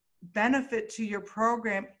benefit to your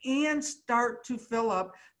program and start to fill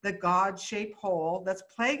up the God-shaped hole that's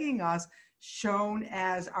plaguing us, shown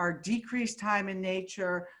as our decreased time in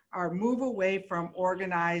nature, our move away from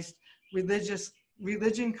organized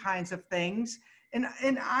religion kinds of things.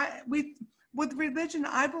 With religion,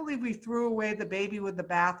 I believe we threw away the baby with the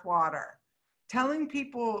bathwater. Telling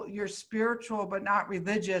people you're spiritual but not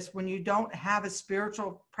religious when you don't have a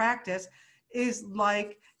spiritual practice is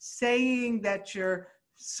like saying that you're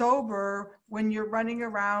sober when you're running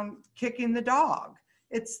around kicking the dog.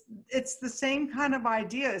 It's the same kind of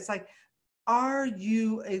idea. It's like, are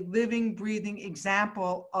you a living, breathing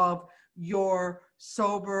example of your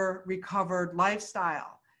sober, recovered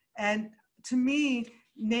lifestyle? And to me,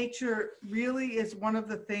 nature really is one of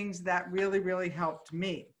the things that really, really helped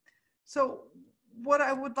me. So what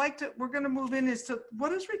I would like to, we're going to move in is to, what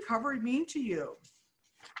does recovery mean to you?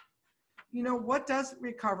 You know, what does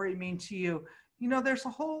recovery mean to you? You know, there's a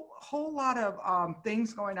whole lot of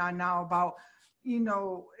things going on now about, you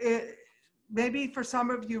know, maybe for some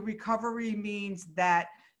of you, recovery means that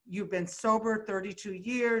you've been sober 32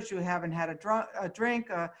 years, you haven't had a drink,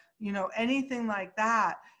 you know, anything like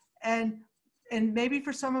that. And maybe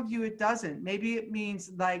for some of you, it doesn't. Maybe it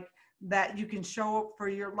means like that you can show up for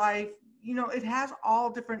your life. You know, it has all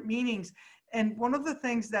different meanings. And one of the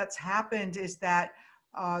things that's happened is that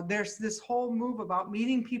there's this whole move about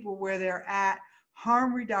meeting people where they're at,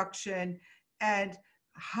 harm reduction, and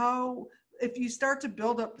how if you start to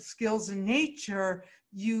build up skills in nature,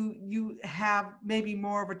 you have maybe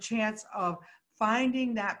more of a chance of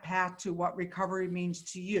finding that path to what recovery means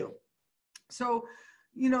to you. So,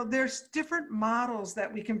 you know, there's different models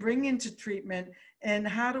that we can bring into treatment, and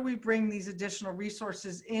how do we bring these additional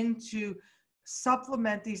resources in to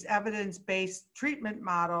supplement these evidence-based treatment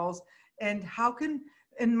models, and how can,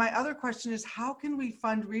 and my other question is, how can we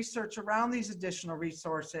fund research around these additional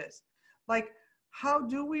resources? Like, how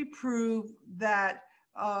do we prove that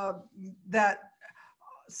that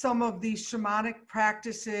some of these shamanic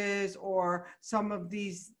practices or some of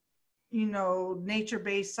these, you know,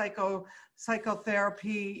 nature-based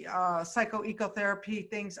psychotherapy, psycho-ecotherapy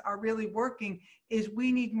things are really working? Is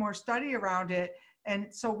we need more study around it.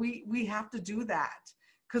 And so we have to do that,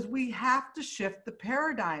 because we have to shift the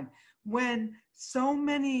paradigm. When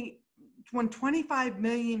 25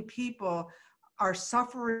 million people are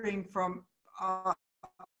suffering from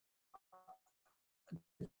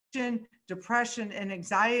depression and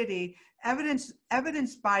anxiety,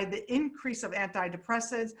 evidenced by the increase of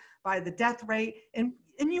antidepressants, by the death rate, and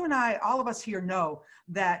you and I, all of us here know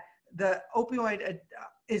that the opioid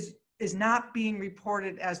is not being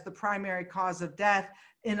reported as the primary cause of death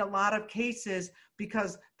in a lot of cases,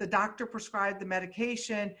 because the doctor prescribed the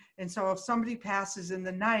medication. And so if somebody passes in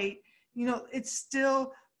the night, you know, it's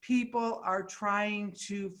still, people are trying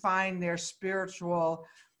to find their spiritual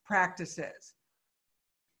practices.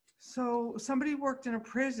 So somebody worked in a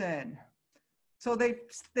prison. So they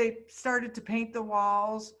started to paint the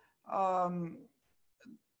walls.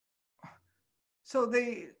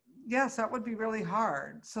 Yes, that would be really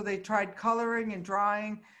hard. So they tried coloring and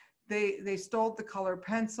drawing. They stole the color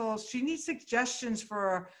pencils. She needs suggestions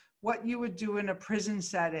for what you would do in a prison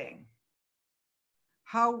setting.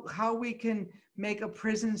 How we can make a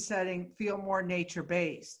prison setting feel more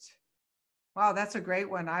nature-based. Wow, that's a great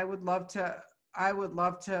one. I would love to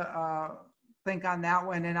think on that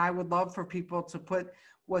one, and I would love for people to put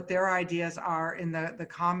what their ideas are in the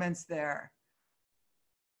comments there.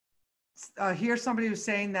 Here's somebody who's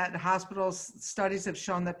saying that hospital studies have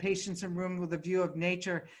shown that patients in rooms with a view of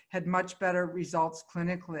nature had much better results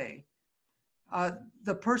clinically.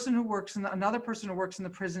 Another person who works in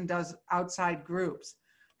the prison does outside groups.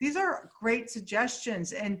 These are great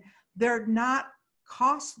suggestions, and they're not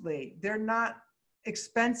costly. They're not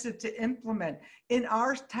expensive to implement. In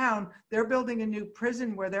our town, they're building a new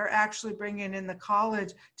prison where they're actually bringing in the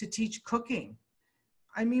college to teach cooking.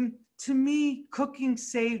 I mean, to me, cooking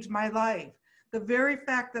saved my life. The very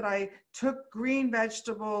fact that I took green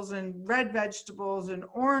vegetables and red vegetables and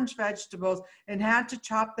orange vegetables and had to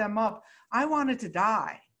chop them up, I wanted to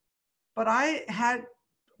die. But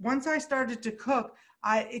once I started to cook,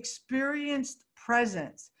 I experienced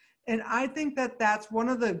presence. And I think that that's one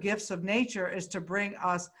of the gifts of nature, is to bring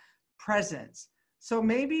us presence. So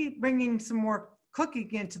maybe bringing some more cooking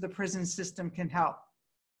into the prison system can help.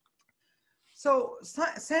 So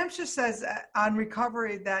Samsha says on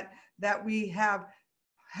recovery that we have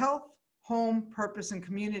health, home, purpose, and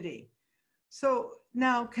community. So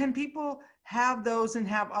now, can people have those and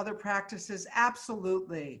have other practices?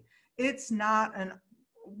 Absolutely. It's not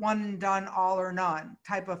one and done, all or none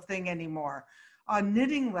type of thing anymore.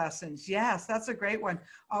 Knitting lessons, yes, that's a great one.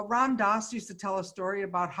 Ram Dass used to tell a story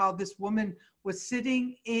about how this woman was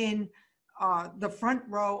sitting in the front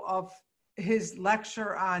row of his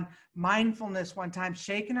lecture on mindfulness one time,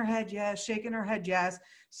 shaking her head yes, shaking her head yes,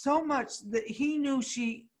 so much that he knew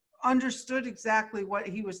she understood exactly what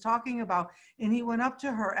he was talking about. And he went up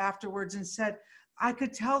to her afterwards and said, I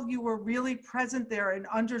could tell you were really present there and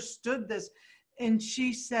understood this. And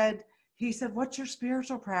he said, what's your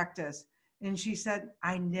spiritual practice? And she said,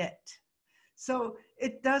 I knit. So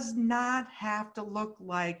it does not have to look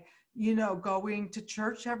like, going to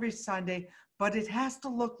church every Sunday, but it has to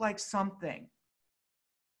look like something.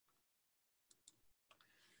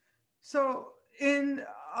 So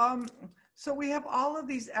so we have all of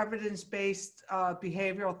these evidence-based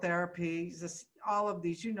behavioral therapies, all of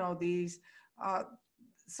these, these.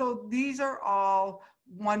 So these are all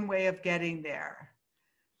one way of getting there.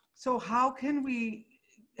 So how can we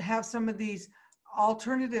have some of these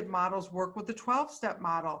alternative models work with the 12-step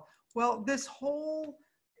model? Well,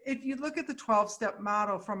 if you look at the 12-step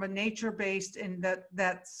model from a nature-based and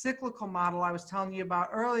that cyclical model I was telling you about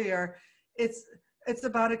earlier, it's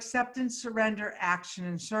about acceptance, surrender, action,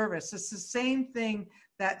 and service. It's the same thing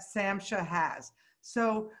that Samsha has.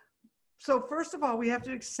 So first of all, we have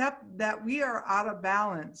to accept that we are out of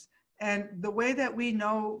balance. And the way that we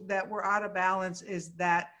know that we're out of balance is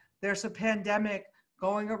that there's a pandemic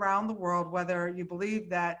going around the world, whether you believe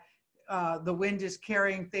that the wind is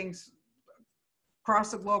carrying things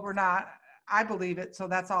across the globe or not. I believe it, so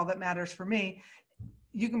that's all that matters for me.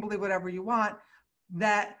 You can believe whatever you want,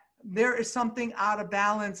 that there is something out of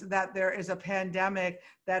balance, that there is a pandemic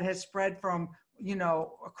that has spread from,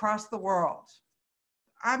 across the world.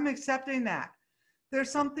 I'm accepting that.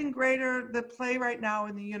 There's something greater at play right now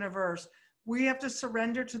in the universe. We have to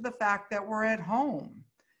surrender to the fact that we're at home,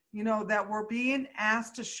 that we're being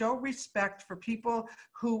asked to show respect for people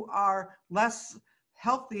who are less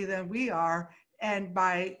healthy than we are. And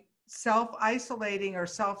by self-isolating or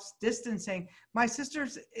self-distancing, my sister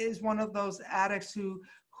is one of those addicts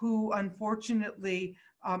who unfortunately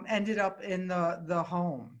ended up in the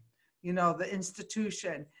home, the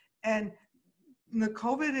institution. And the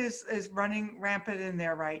COVID is running rampant in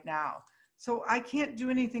there right now. So I can't do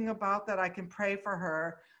anything about that. I can pray for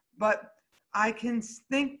her, but I can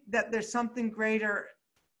think that there's something greater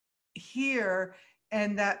here,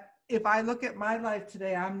 and that if I look at my life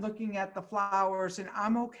today, I'm looking at the flowers and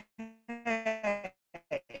I'm okay.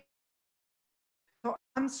 So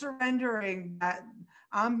I'm surrendering that.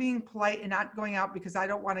 I'm being polite and not going out because I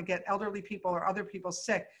don't want to get elderly people or other people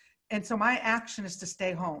sick. And so my action is to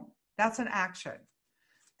stay home. That's an action.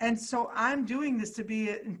 And so I'm doing this to be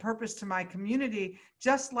in purpose to my community,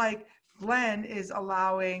 just like Glenn is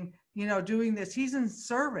allowing, doing this. He's in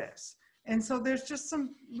service. And so there's just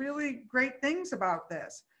some really great things about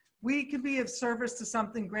this. We could be of service to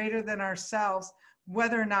something greater than ourselves,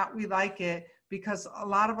 whether or not we like it, because a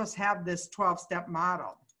lot of us have this 12-step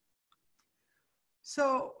model.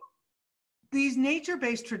 So these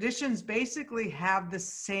nature-based traditions basically have the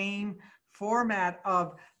same format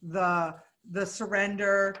of the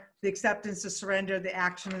surrender, the acceptance, the surrender, the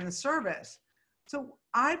action, and the service. So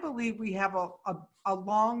I believe we have a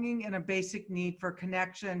longing and a basic need for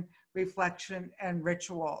connection, reflection, and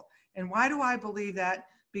ritual. And why do I believe that?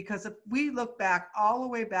 Because if we look back all the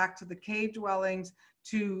way back to the cave dwellings,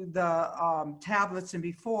 to the tablets and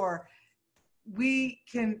before, we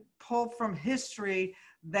can pull from history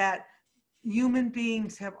that human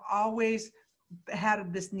beings have always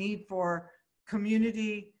had this need for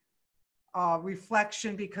community,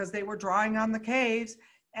 reflection, because they were drawing on the caves,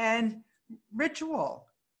 and ritual.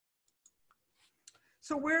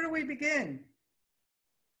 So where do we begin?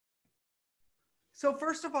 So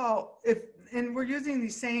first of all, and we're using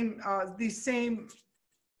these same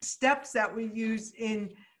steps that we use in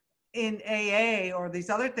AA or these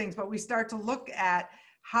other things, but we start to look at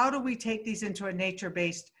how do we take these into a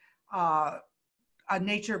nature-based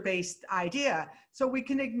idea. So we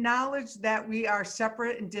can acknowledge that we are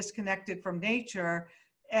separate and disconnected from nature,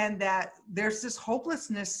 and that there's this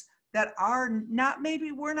hopelessness that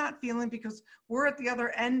we're not feeling because we're at the other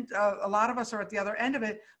end. A lot of us are at the other end of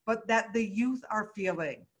it, but that the youth are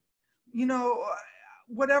feeling,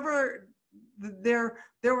 whatever. There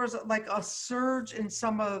was like a surge in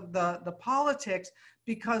some of the politics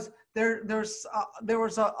because there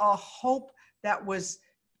was a hope that was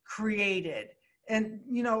created. And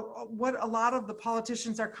what a lot of the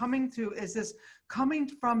politicians are coming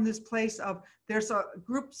from this place of, there's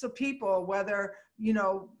groups of people, whether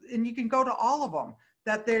and you can go to all of them,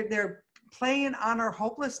 that they're playing on our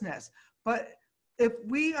hopelessness. But if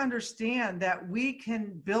we understand that we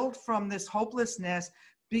can build from this hopelessness,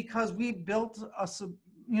 because we built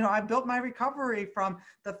I built my recovery from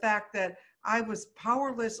the fact that I was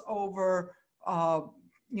powerless over,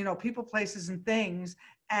 people, places, and things.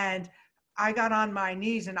 And I got on my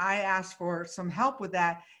knees and I asked for some help with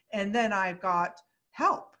that. And then I got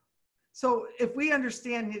help. So if we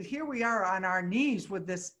understand that here we are on our knees with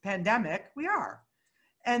this pandemic, we are.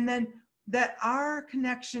 And then that our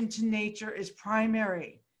connection to nature is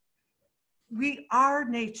primary. We are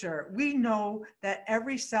nature. We know that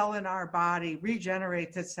every cell in our body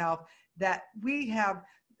regenerates itself, that we have,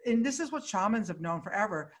 and this is what shamans have known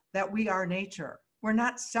forever, that we are nature. We're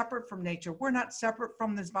not separate from nature. We're not separate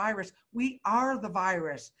from this virus. We are the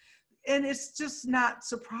virus. And it's just not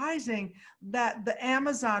surprising that the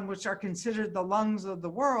Amazon, which are considered the lungs of the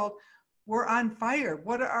world, were on fire.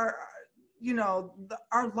 What are,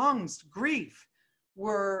 our lungs, grief,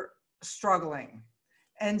 were struggling.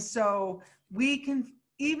 And so we can,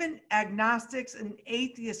 even agnostics and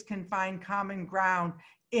atheists can find common ground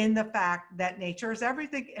in the fact that nature is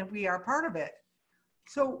everything and we are part of it.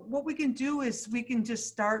 So what we can do is we can just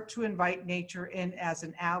start to invite nature in as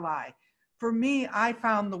an ally. For me, I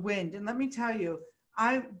found the wind. And let me tell you,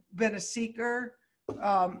 I've been a seeker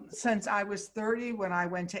since I was 30 when I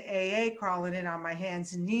went to AA, crawling in on my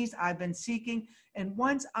hands and knees. I've been seeking. And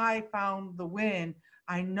once I found the wind,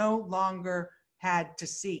 I no longer had to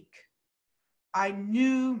seek. I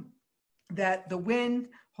knew that the wind,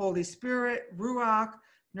 Holy Spirit, Ruach,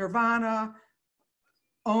 Nirvana,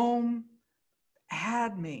 Om,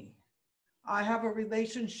 had me. I have a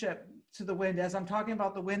relationship to the wind. As I'm talking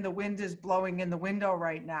about the wind is blowing in the window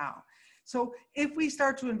right now. So if we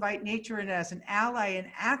start to invite nature in as an ally and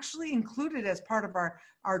actually include it as part of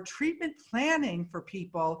our treatment planning for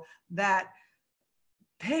people, that,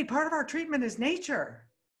 hey, part of our treatment is nature,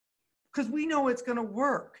 because we know it's going to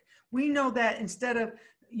work. We know that instead of,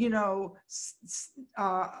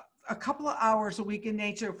 a couple of hours a week in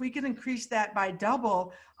nature, if we can increase that by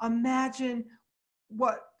double, imagine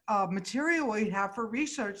what material we have for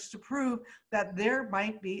research to prove that there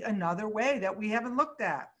might be another way that we haven't looked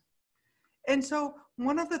at. And so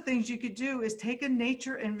one of the things you could do is take a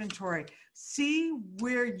nature inventory, see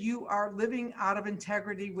where you are living out of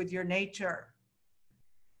integrity with your nature.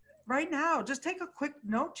 Right now, just take a quick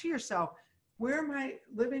note to yourself. Where am I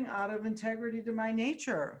living out of integrity to my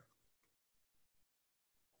nature?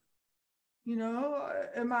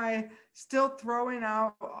 Am I still throwing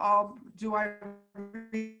out, do I,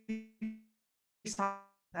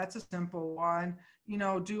 that's a simple one.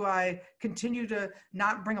 Do I continue to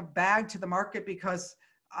not bring a bag to the market because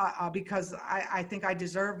I think I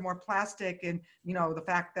deserve more plastic, and, the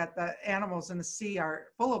fact that the animals in the sea are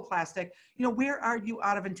full of plastic? Where are you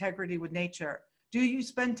out of integrity with nature? Do you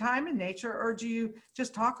spend time in nature, or do you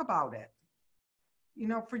just talk about it?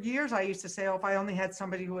 For years I used to say, if I only had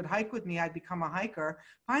somebody who would hike with me, I'd become a hiker.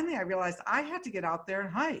 Finally, I realized I had to get out there and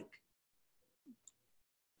hike.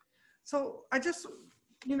 So I just,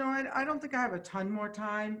 I don't think I have a ton more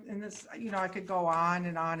time in this. I could go on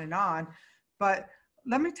and on and on, but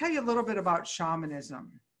let me tell you a little bit about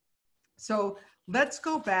shamanism. So let's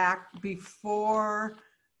go back before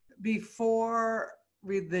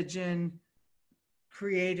religion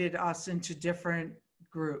created us into different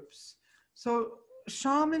groups. So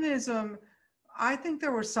shamanism, I think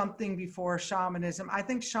there was something before shamanism. I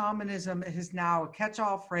think shamanism is now a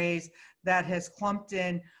catch-all phrase that has clumped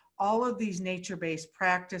in all of these nature-based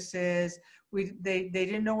practices. They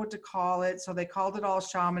didn't know what to call it, so they called it all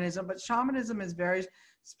shamanism. But shamanism is very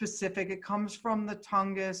specific. It comes from the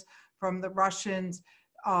Tungus, from the Russians,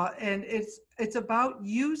 and it's about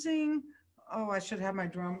using. Oh, I should have my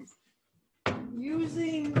drum.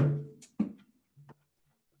 Using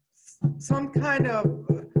some kind of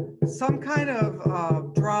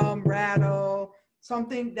drum, rattle,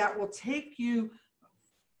 something that will take you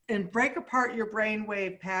and break apart your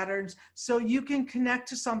brainwave patterns so you can connect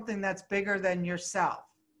to something that's bigger than yourself.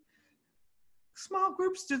 Small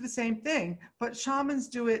groups do the same thing, but shamans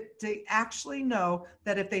do it to actually know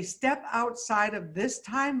that if they step outside of this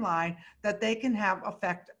timeline, that they can have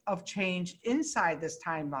effect of change inside this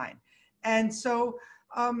timeline. And so,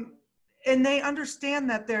 and they understand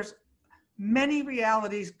that there's many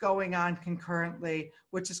realities going on concurrently,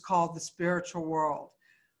 which is called the spiritual world.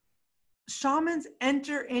 Shamans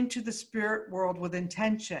enter into the spirit world with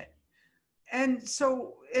intention. And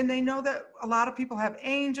so, and they know that a lot of people have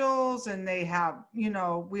angels, and they have,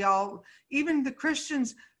 even the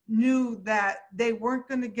Christians knew that they weren't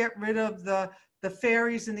going to get rid of the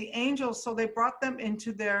fairies and the angels, so they brought them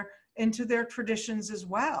into their traditions as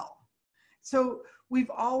well. So we've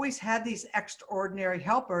always had these extraordinary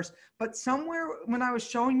helpers, but somewhere, when I was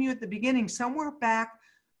showing you at the beginning, somewhere back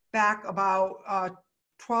about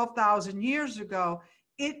 12,000 years ago,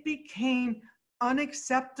 it became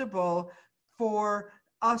unacceptable for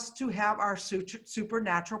us to have our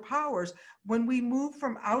supernatural powers. When we moved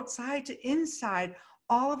from outside to inside,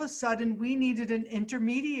 all of a sudden we needed an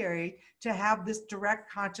intermediary to have this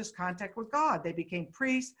direct conscious contact with God. They became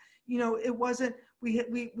priests. You know, it wasn't,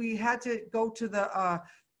 we had to go to the,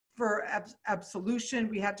 for absolution,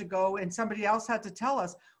 we had to go, and somebody else had to tell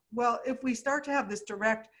us, well, if we start to have this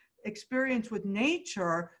direct experience with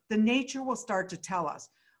nature, the nature will start to tell us.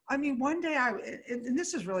 I mean, one day and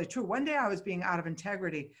this is really true, one day I was being out of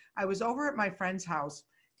integrity. I was over at my friend's house,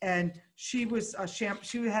 and she was she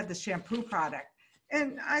had the shampoo product.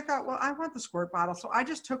 And I thought, well, I want the squirt bottle. So I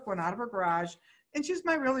just took one out of her garage, and she's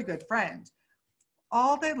my really good friend.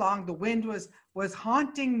 All day long, the wind was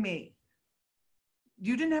haunting me.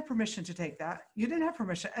 You didn't have permission to take that. You didn't have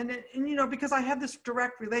permission. And you know, because I had this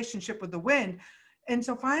direct relationship with the wind. And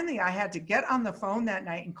so finally I had to get on the phone that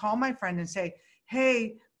night and call my friend and say,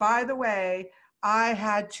 hey, by the way, I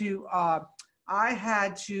took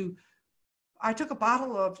a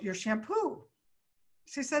bottle of your shampoo.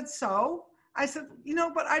 She said, so? I said, you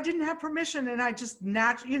know, but I didn't have permission. And I just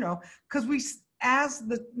you know, because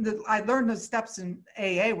I learned the steps in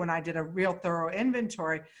AA when I did a real thorough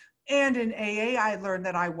inventory. And in AA, I learned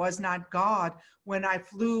that I was not God. When I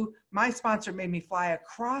flew, my sponsor made me fly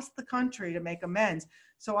across the country to make amends.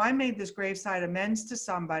 So I made this graveside amends to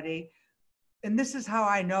somebody. And this is how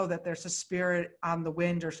I know that there's a spirit on the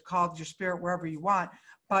wind, or called your spirit wherever you want.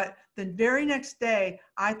 But the very next day,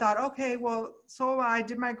 I thought, okay, well, so I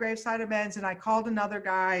did my graveside amends, and I called another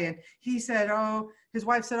guy, and he said, oh, his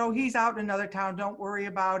wife said, oh, he's out in another town. Don't worry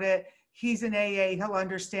about it. He's in AA. He'll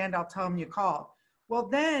understand. I'll tell him you called. Well,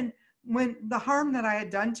 then when the harm that I had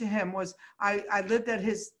done to him was, I lived at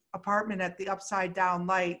his apartment at the Upside Down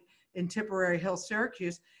Light in Tipperary Hill,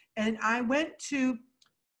 Syracuse. And I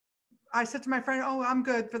said to my friend, oh, I'm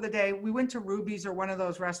good for the day. We went to Ruby's or one of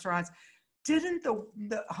those restaurants. Didn't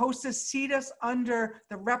the hostess seat us under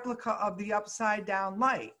the replica of the Upside Down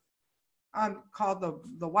Light? Called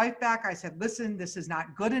the wife back. I said, listen, this is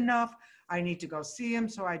not good enough. I need to go see him.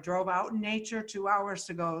 So I drove out in nature 2 hours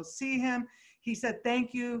to go see him. He said,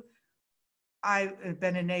 thank you. I've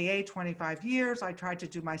been in AA 25 years. I tried to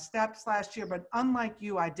do my steps last year, but unlike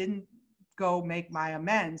you, I didn't go make my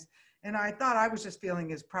amends. And I thought I was just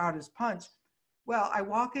feeling as proud as punch. Well, I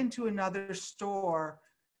walk into another store,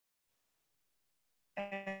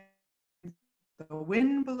 and the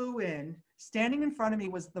wind blew in. Standing in front of me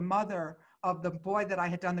was the mother of the boy that I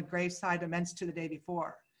had done the graveside amends to the day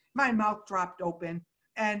before. My mouth dropped open,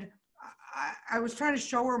 and I was trying to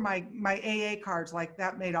show her my AA cards, like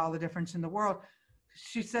that made all the difference in the world.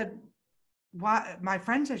 She said, "Why?" My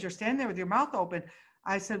friend says, you're standing there with your mouth open.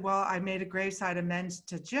 I said, well, I made a graveside amends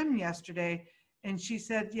to Jim yesterday. And she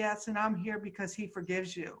said, yes, and I'm here because he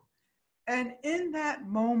forgives you. And in that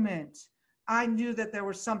moment, I knew that there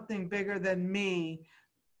was something bigger than me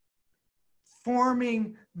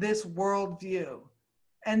forming this worldview.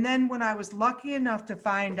 And then when I was lucky enough to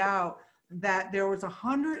find out that there was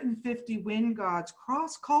 150 wind gods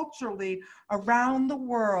cross-culturally around the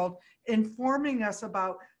world informing us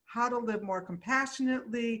about how to live more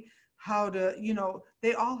compassionately, how to, you know,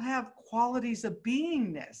 they all have qualities of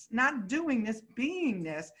beingness, not doingness,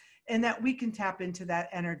 beingness, and that we can tap into that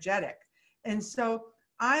energetic. And so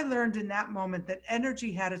I learned in that moment that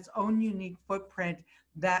energy had its own unique footprint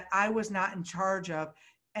that I was not in charge of,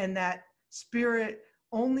 and that spirit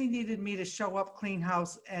only needed me to show up, clean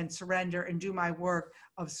house, and surrender and do my work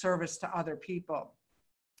of service to other people.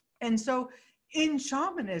 And so in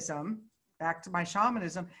shamanism, back to my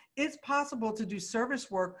shamanism, it's possible to do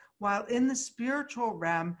service work while in the spiritual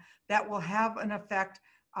realm that will have an effect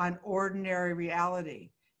on ordinary reality.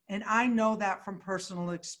 And I know that from personal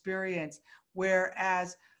experience,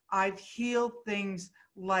 whereas I've healed things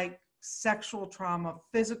like sexual trauma,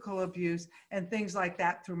 physical abuse, and things like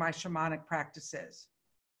that through my shamanic practices.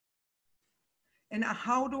 And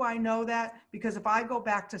how do I know that? Because if I go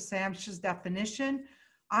back to Samsha's definition,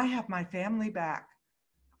 I have my family back.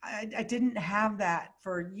 I didn't have that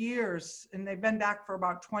for years, and they've been back for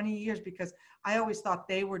about 20 years because I always thought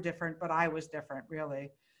they were different, but I was different, really.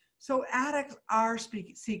 So addicts are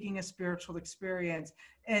seeking a spiritual experience,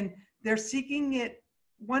 and they're seeking it.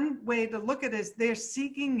 One way to look at it is they're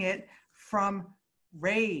seeking it from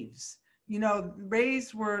raves. You know,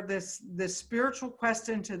 raves were this spiritual quest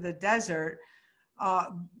into the desert.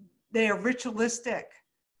 They are ritualistic.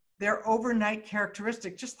 They're overnight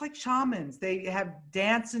characteristic, just like shamans. They have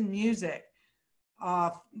dance and music.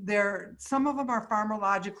 Some of them are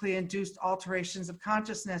pharmacologically induced alterations of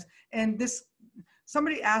consciousness. And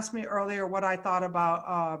somebody asked me earlier what I thought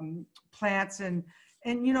about plants, and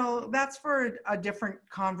that's for a different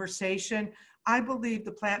conversation. I believe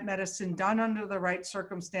the plant medicine done under the right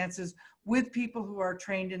circumstances with people who are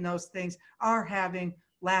trained in those things are having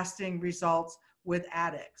lasting results with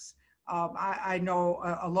addicts. I know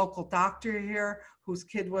a local doctor here whose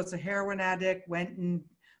kid was a heroin addict, went and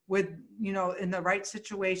in the right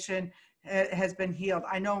situation, has been healed.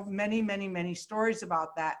 I know many, many, many stories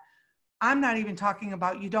about that. I'm not even talking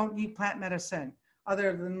about you don't need plant medicine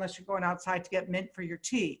other than unless you're going outside to get mint for your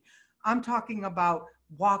tea. I'm talking about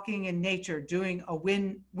walking in nature, doing a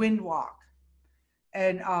wind walk,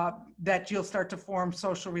 and that you'll start to form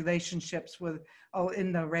social relationships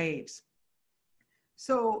in the raves.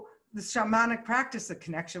 So the shamanic practice, the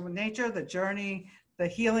connection with nature, the journey, the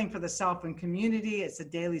healing for the self and community, it's a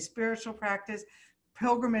daily spiritual practice,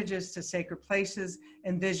 pilgrimages to sacred places,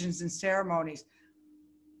 and visions and ceremonies.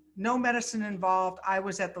 No medicine involved. I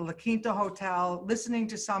was at the La Quinta Hotel listening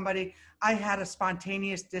to somebody. I had a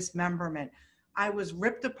spontaneous dismemberment. I was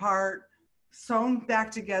ripped apart, sewn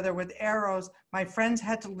back together with arrows. My friends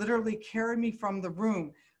had to literally carry me from the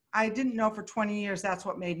room. I didn't know for 20 years that's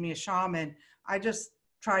what made me a shaman. I just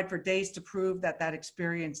tried for days to prove that that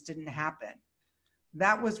experience didn't happen.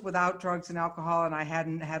 That was without drugs and alcohol, and I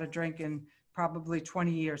hadn't had a drink in probably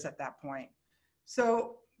 20 years at that point.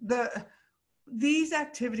 So these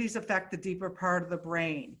activities affect the deeper part of the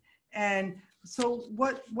brain. And so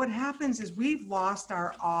what happens is we've lost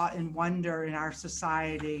our awe and wonder in our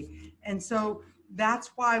society. And so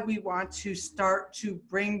that's why we want to start to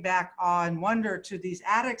bring back awe and wonder to these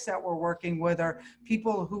addicts that we're working with, or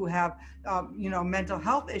people who have, mental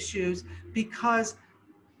health issues, because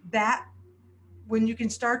that when you can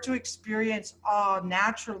start to experience awe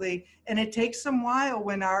naturally, and it takes some while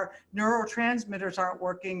when our neurotransmitters aren't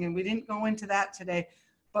working, and we didn't go into that today,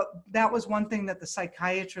 but that was one thing that the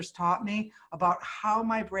psychiatrist taught me about how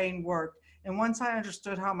my brain worked. And once I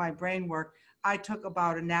understood how my brain worked, I took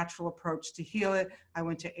about a natural approach to heal it. I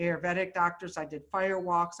went to Ayurvedic doctors, I did fire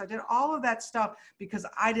walks, I did all of that stuff because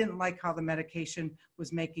I didn't like how the medication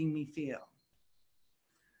was making me feel.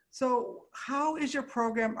 So how is your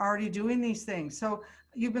program already doing these things? So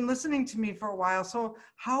you've been listening to me for a while. So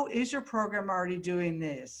how is your program already doing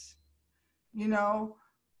this?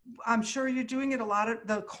 I'm sure you're doing it a lot of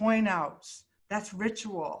the coin outs. That's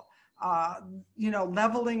ritual.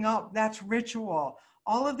 Leveling up, that's ritual.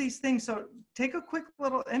 All of these things. So take a quick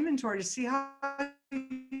little inventory to see how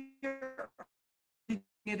you're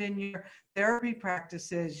it in your therapy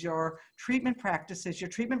practices, your treatment practices, your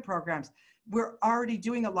treatment programs. We're already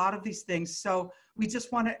doing a lot of these things. So we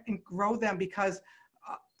just want to grow them because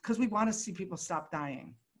we want to see people stop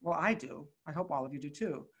dying. Well, I do. I hope all of you do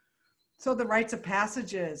too. So the rites of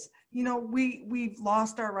passages, we've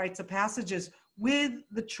lost our rites of passages with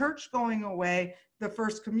the church going away, the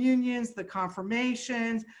first communions, the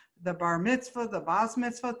confirmations, the bar mitzvah, the bas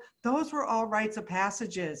mitzvah, those were all rites of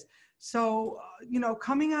passages. So,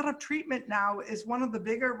 coming out of treatment now is one of the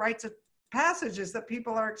bigger rites of passages that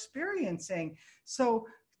people are experiencing. So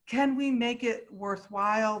can we make it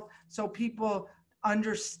worthwhile so people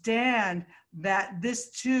understand that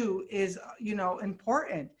this too is,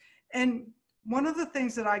 important? And one of the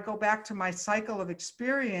things that I go back to my cycle of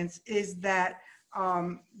experience is that,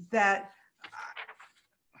 and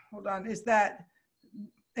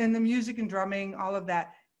the music and drumming, all of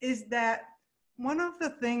that, is that one of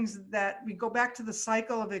the things that we go back to the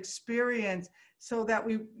cycle of experience so that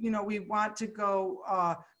we want to go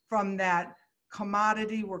from that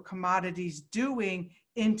commodity where commodities doing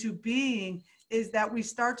into being, is that we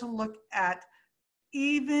start to look at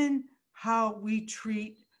even how we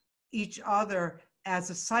treat each other as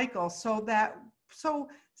a cycle. So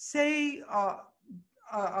say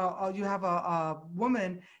you have a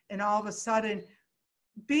woman, and all of a sudden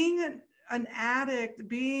being an addict,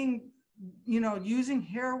 being, using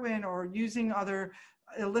heroin or using other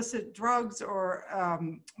illicit drugs or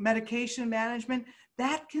medication management,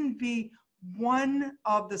 that can be one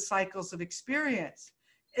of the cycles of experience.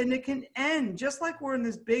 And it can end, just like we're in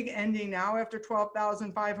this big ending now after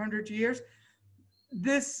 12,500 years,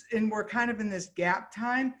 and we're kind of in this gap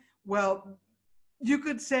time. Well, you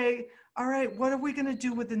could say, all right, what are we going to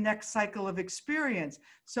do with the next cycle of experience?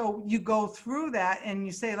 So you go through that and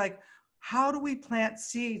you say, like, how do we plant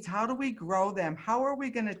seeds? How do we grow them? How are we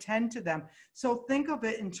going to tend to them? So think of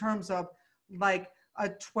it in terms of like a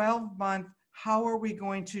 12-month, how are we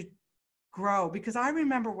going to grow? Because I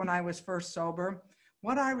remember when I was first sober,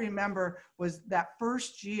 what I remember was that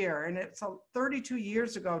first year, and it's 32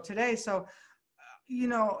 years ago today. So you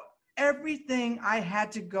know, everything I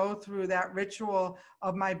had to go through, that ritual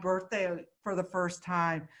of my birthday for the first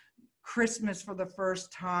time, Christmas for the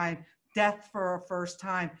first time, death for a first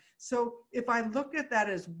time. So if I look at that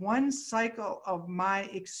as one cycle of my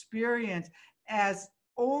experience, as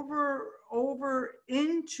over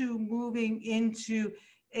into moving into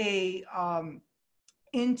a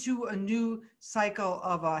new cycle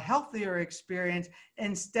of a healthier experience,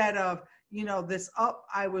 instead of, you know, this up,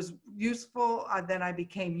 I was useful, then I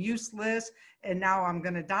became useless, and now I'm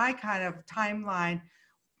going to die kind of timeline.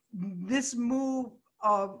 This move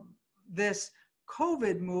of this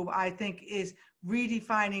COVID move, I think, is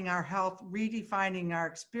redefining our health, redefining our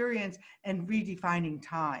experience, and redefining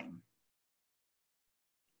time.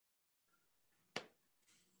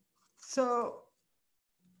 So,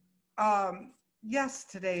 yes,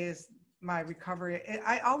 today is my recovery.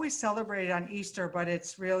 I always celebrate it on Easter, but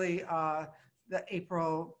it's really the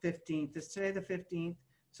April 15th. It's today the 15th.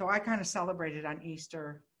 So I kind of celebrate it on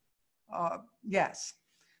Easter. Yes.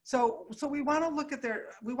 So we want to look at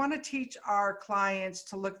we want to teach our clients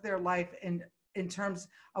to look at their life in terms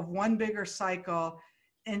of one bigger cycle,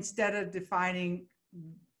 instead of defining,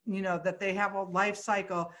 you know, that they have a life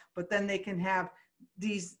cycle, but then they can have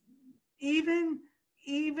these, even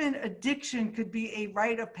addiction could be a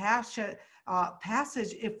rite of passage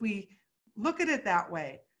if we look at it that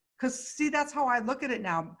way. Because see, that's how I look at it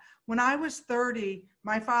now. When I was 30,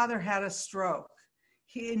 my father had a stroke.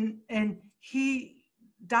 He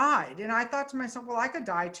died, and I thought to myself, well, I could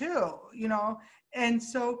die too, you know. And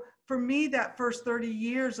so for me, that first 30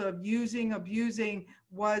 years of abusing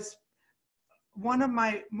was one of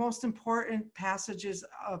my most important passages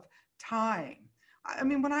of time. I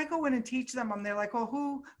mean, when I go in and teach them, they're like,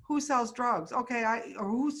 "Oh, who sells drugs? Okay, or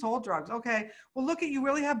who sold drugs? Okay, well, look at, you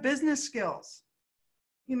really have business skills."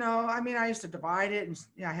 You know, I mean, I used to divide it, and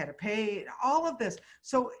you know, I had to pay all of this.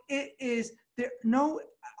 So it is there. No,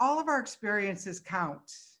 all of our experiences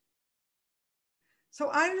count. So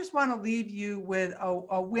I just want to leave you with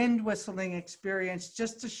a wind whistling experience,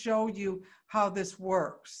 just to show you how this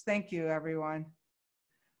works. Thank you, everyone.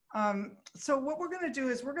 So what we're going to do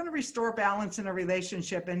is we're going to restore balance in a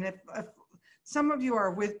relationship. And if some of you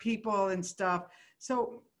are with people and stuff,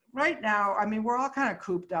 so right now, I mean, we're all kind of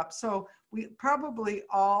cooped up. So we probably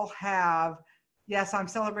all have, yes, I'm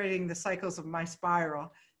celebrating the cycles of my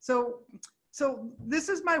spiral. So this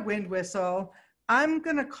is my wind whistle. I'm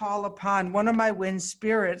going to call upon one of my wind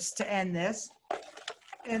spirits to end this.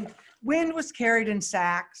 And wind was carried in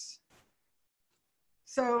sacks.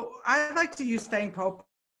 So I like to use Fang Po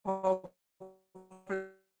for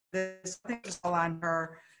this. I think it's all on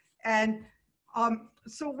her. And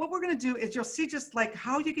so what we're going to do is, you'll see just like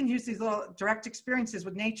how you can use these little direct experiences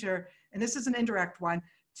with nature, and this is an indirect one,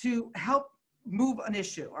 to help move an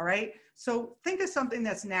issue. All right. So think of something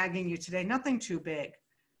that's nagging you today, nothing too big.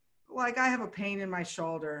 Like I have a pain in my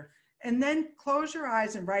shoulder, and then close your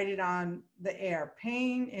eyes and write it on the air,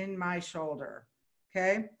 pain in my shoulder.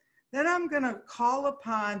 Okay. Then I'm going to call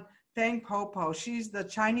upon Fang Po. She's the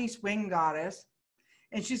Chinese wing goddess.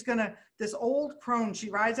 And she's going to, this old crone, she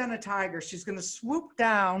rides on a tiger. She's going to swoop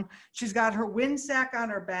down. She's got her wind sack on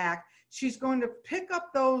her back. She's going to pick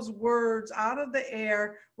up those words out of the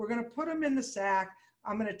air. We're going to put them in the sack.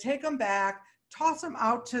 I'm going to take them back, toss them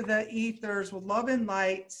out to the ethers with love and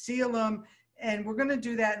light, seal them. And we're going to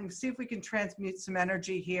do that and see if we can transmute some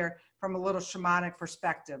energy here from a little shamanic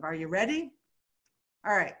perspective. Are you ready?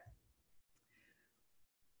 All right.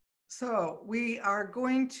 So we are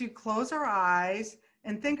going to close our eyes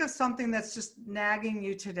and think of something that's just nagging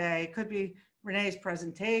you today. It could be Renee's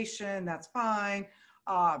presentation, that's fine.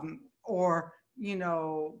 Or, you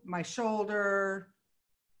know, my shoulder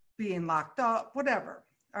being locked up, whatever.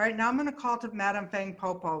 All right, now I'm gonna call to Madame Fang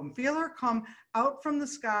Po and feel her come out from the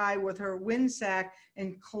sky with her wind sack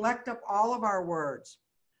and collect up all of our words.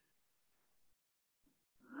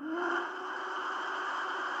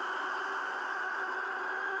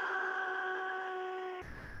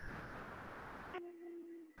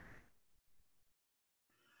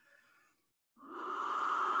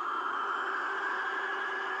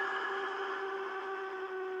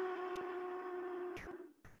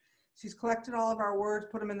 She's collected all of our words,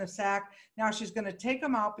 put them in the sack. Now she's going to take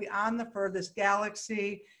them out beyond the furthest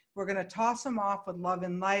galaxy. We're going to toss them off with love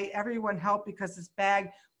and light. Everyone help, because this bag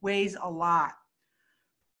weighs a lot.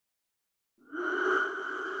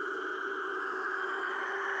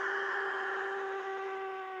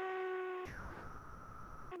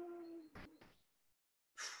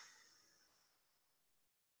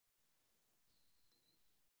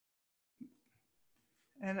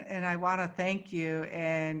 And I want to thank you.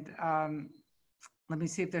 And Let me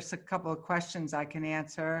see if there's a couple of questions I can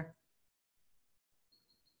answer.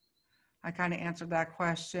 I kind of answered that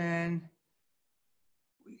question.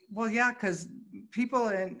 Well, yeah, because people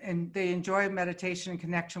and they enjoy meditation and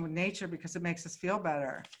connection with nature because it makes us feel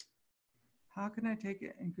better. How can I take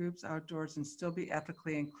it in groups outdoors and still be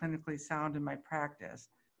ethically and clinically sound in my practice?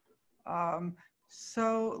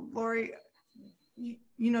 So, Lori,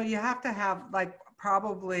 you know, you have to have like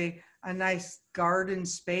probably a nice garden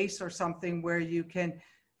space or something where you can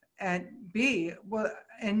be well,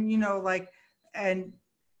 and you know, like, and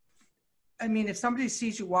I mean, if somebody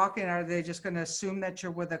sees you walking, are they just going to assume that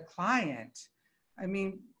you're with a client? I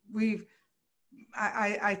mean,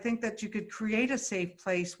 I think that you could create a safe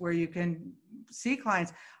place where you can see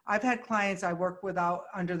clients. I've had clients I work with out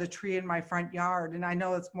under the tree in my front yard, and I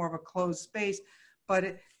know it's more of a closed space,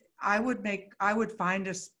 but I would find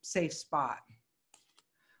a safe spot.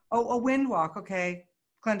 Oh, a wind walk. Okay.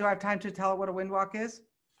 Glenn, do I have time to tell what a wind walk is?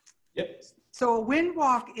 Yep. So a wind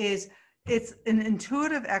walk it's an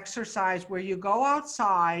intuitive exercise where you go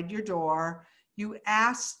outside your door, you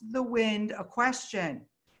ask the wind a question.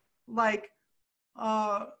 Like,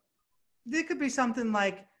 there could be something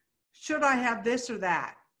like, should I have this or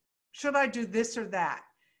that? Should I do this or that?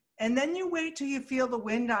 And then you wait till you feel the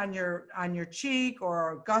wind on your cheek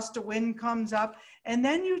or a gust of wind comes up, and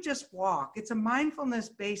then you just walk. It's a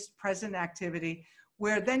mindfulness-based present activity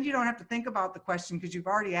where then you don't have to think about the question because you've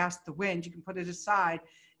already asked the wind. You can put it aside.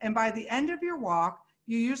 And by the end of your walk,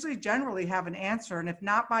 you usually generally have an answer. And if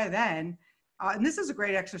not by then, and this is a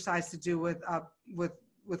great exercise to do with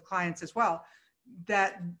clients as well,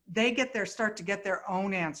 that they start to get their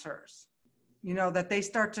own answers. You know, that they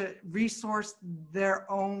start to resource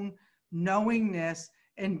their own knowingness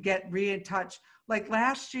and get in touch. Like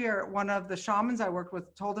last year, one of the shamans I worked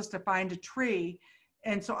with told us to find a tree.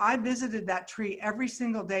 And so I visited that tree every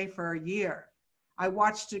single day for a year. I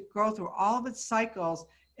watched it go through all of its cycles.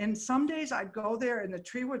 And some days I'd go there and the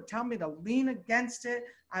tree would tell me to lean against it.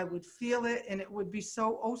 I would feel it and it would be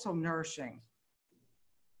so nourishing.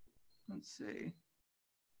 Let's see.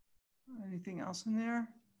 Anything else in there?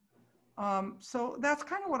 So that's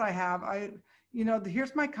kind of what I have.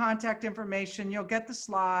 Here's my contact information. You'll get the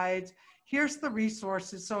slides. Here's the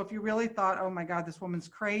resources. So if you really thought, oh my God, this woman's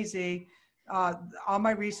crazy, all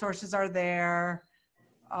my resources are there.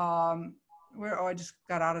 I just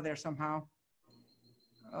got out of there somehow.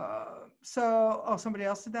 Somebody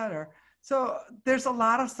else did that? So there's a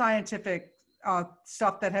lot of scientific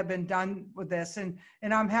stuff that have been done with this. And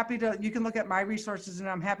I'm happy you can look at my resources and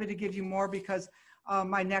I'm happy to give you more because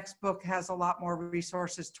my next book has a lot more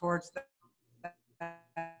resources towards that.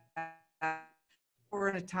 We're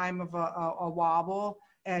in a time of a wobble,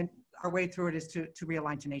 and our way through it is to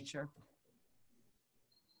realign to nature.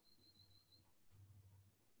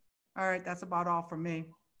 All right, that's about all from me.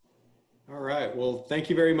 All right. Well, thank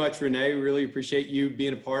you very much, Renee. We really appreciate you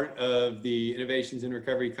being a part of the Innovations in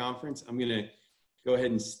Recovery Conference. I'm going to go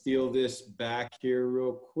ahead and steal this back here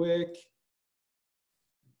real quick.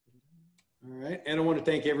 All right. And I want to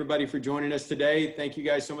thank everybody for joining us today. Thank you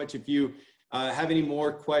guys so much. If you have any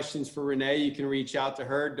more questions for Renee, you can reach out to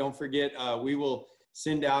her. Don't forget, we will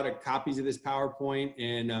send out copies of this PowerPoint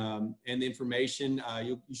and the information.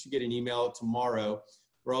 You should get an email tomorrow.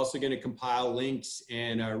 We're also going to compile links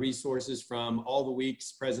and resources from all the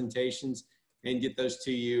week's presentations and get those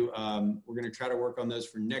to you. We're going to try to work on those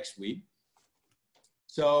for next week.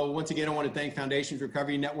 So once again, I want to thank Foundations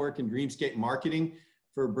Recovery Network and Dreamscape Marketing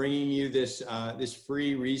for bringing you this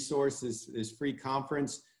free resource, this free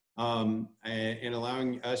conference, and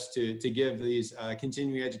allowing us to give these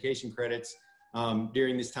continuing education credits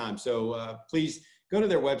during this time. So please go to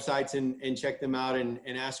their websites and check them out and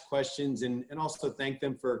ask questions and also thank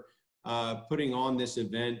them for putting on this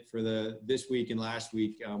event for this week and last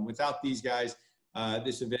week. Without these guys,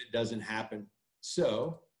 this event doesn't happen.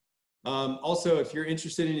 So also, if you're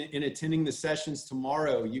interested in attending the sessions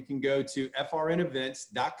tomorrow, you can go to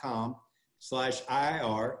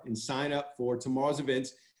frnevents.com/IR and sign up for tomorrow's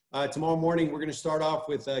events. Tomorrow morning, we're going to start off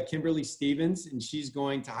with Kimberly Stevens, and she's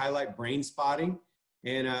going to highlight brain spotting.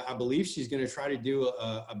 And I believe she's going to try to do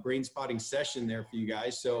a brain spotting session there for you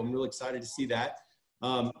guys. So I'm really excited to see that.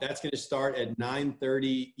 That's going to start at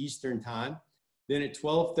 9:30 Eastern time. Then at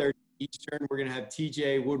 12:30 Eastern, we're going to have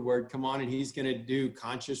TJ Woodward come on, and he's going to do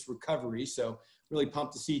conscious recovery. So really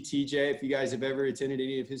pumped to see TJ. If you guys have ever attended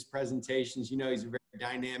any of his presentations, you know he's a very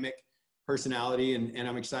dynamic personality, and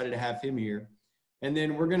I'm excited to have him here. And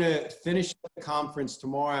then we're going to finish the conference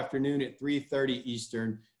tomorrow afternoon at 3:30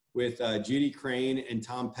 Eastern with Judy Crane and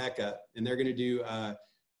Tom Pekka. And they're going to do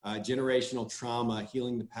generational trauma,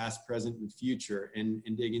 healing the past, present, and future, and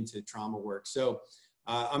dig into trauma work. So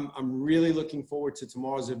I'm really looking forward to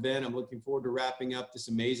tomorrow's event. I'm looking forward to wrapping up this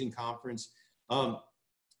amazing conference.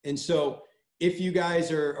 And so if you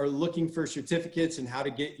guys are looking for certificates and how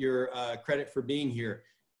to get your credit for being here,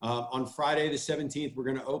 on Friday the 17th, we're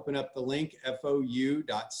going to open up the link,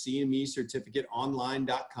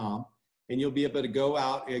 fou.cmecertificateonline.com, and you'll be able to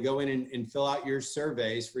go in and fill out your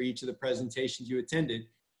surveys for each of the presentations you attended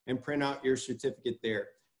and print out your certificate there.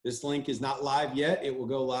 This link is not live yet. It will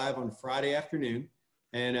go live on Friday afternoon.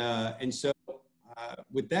 And so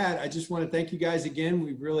with that, I just want to thank you guys again.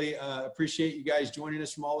 We really appreciate you guys joining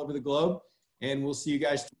us from all over the globe. And we'll see you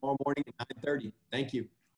guys tomorrow morning at 9:30. Thank you.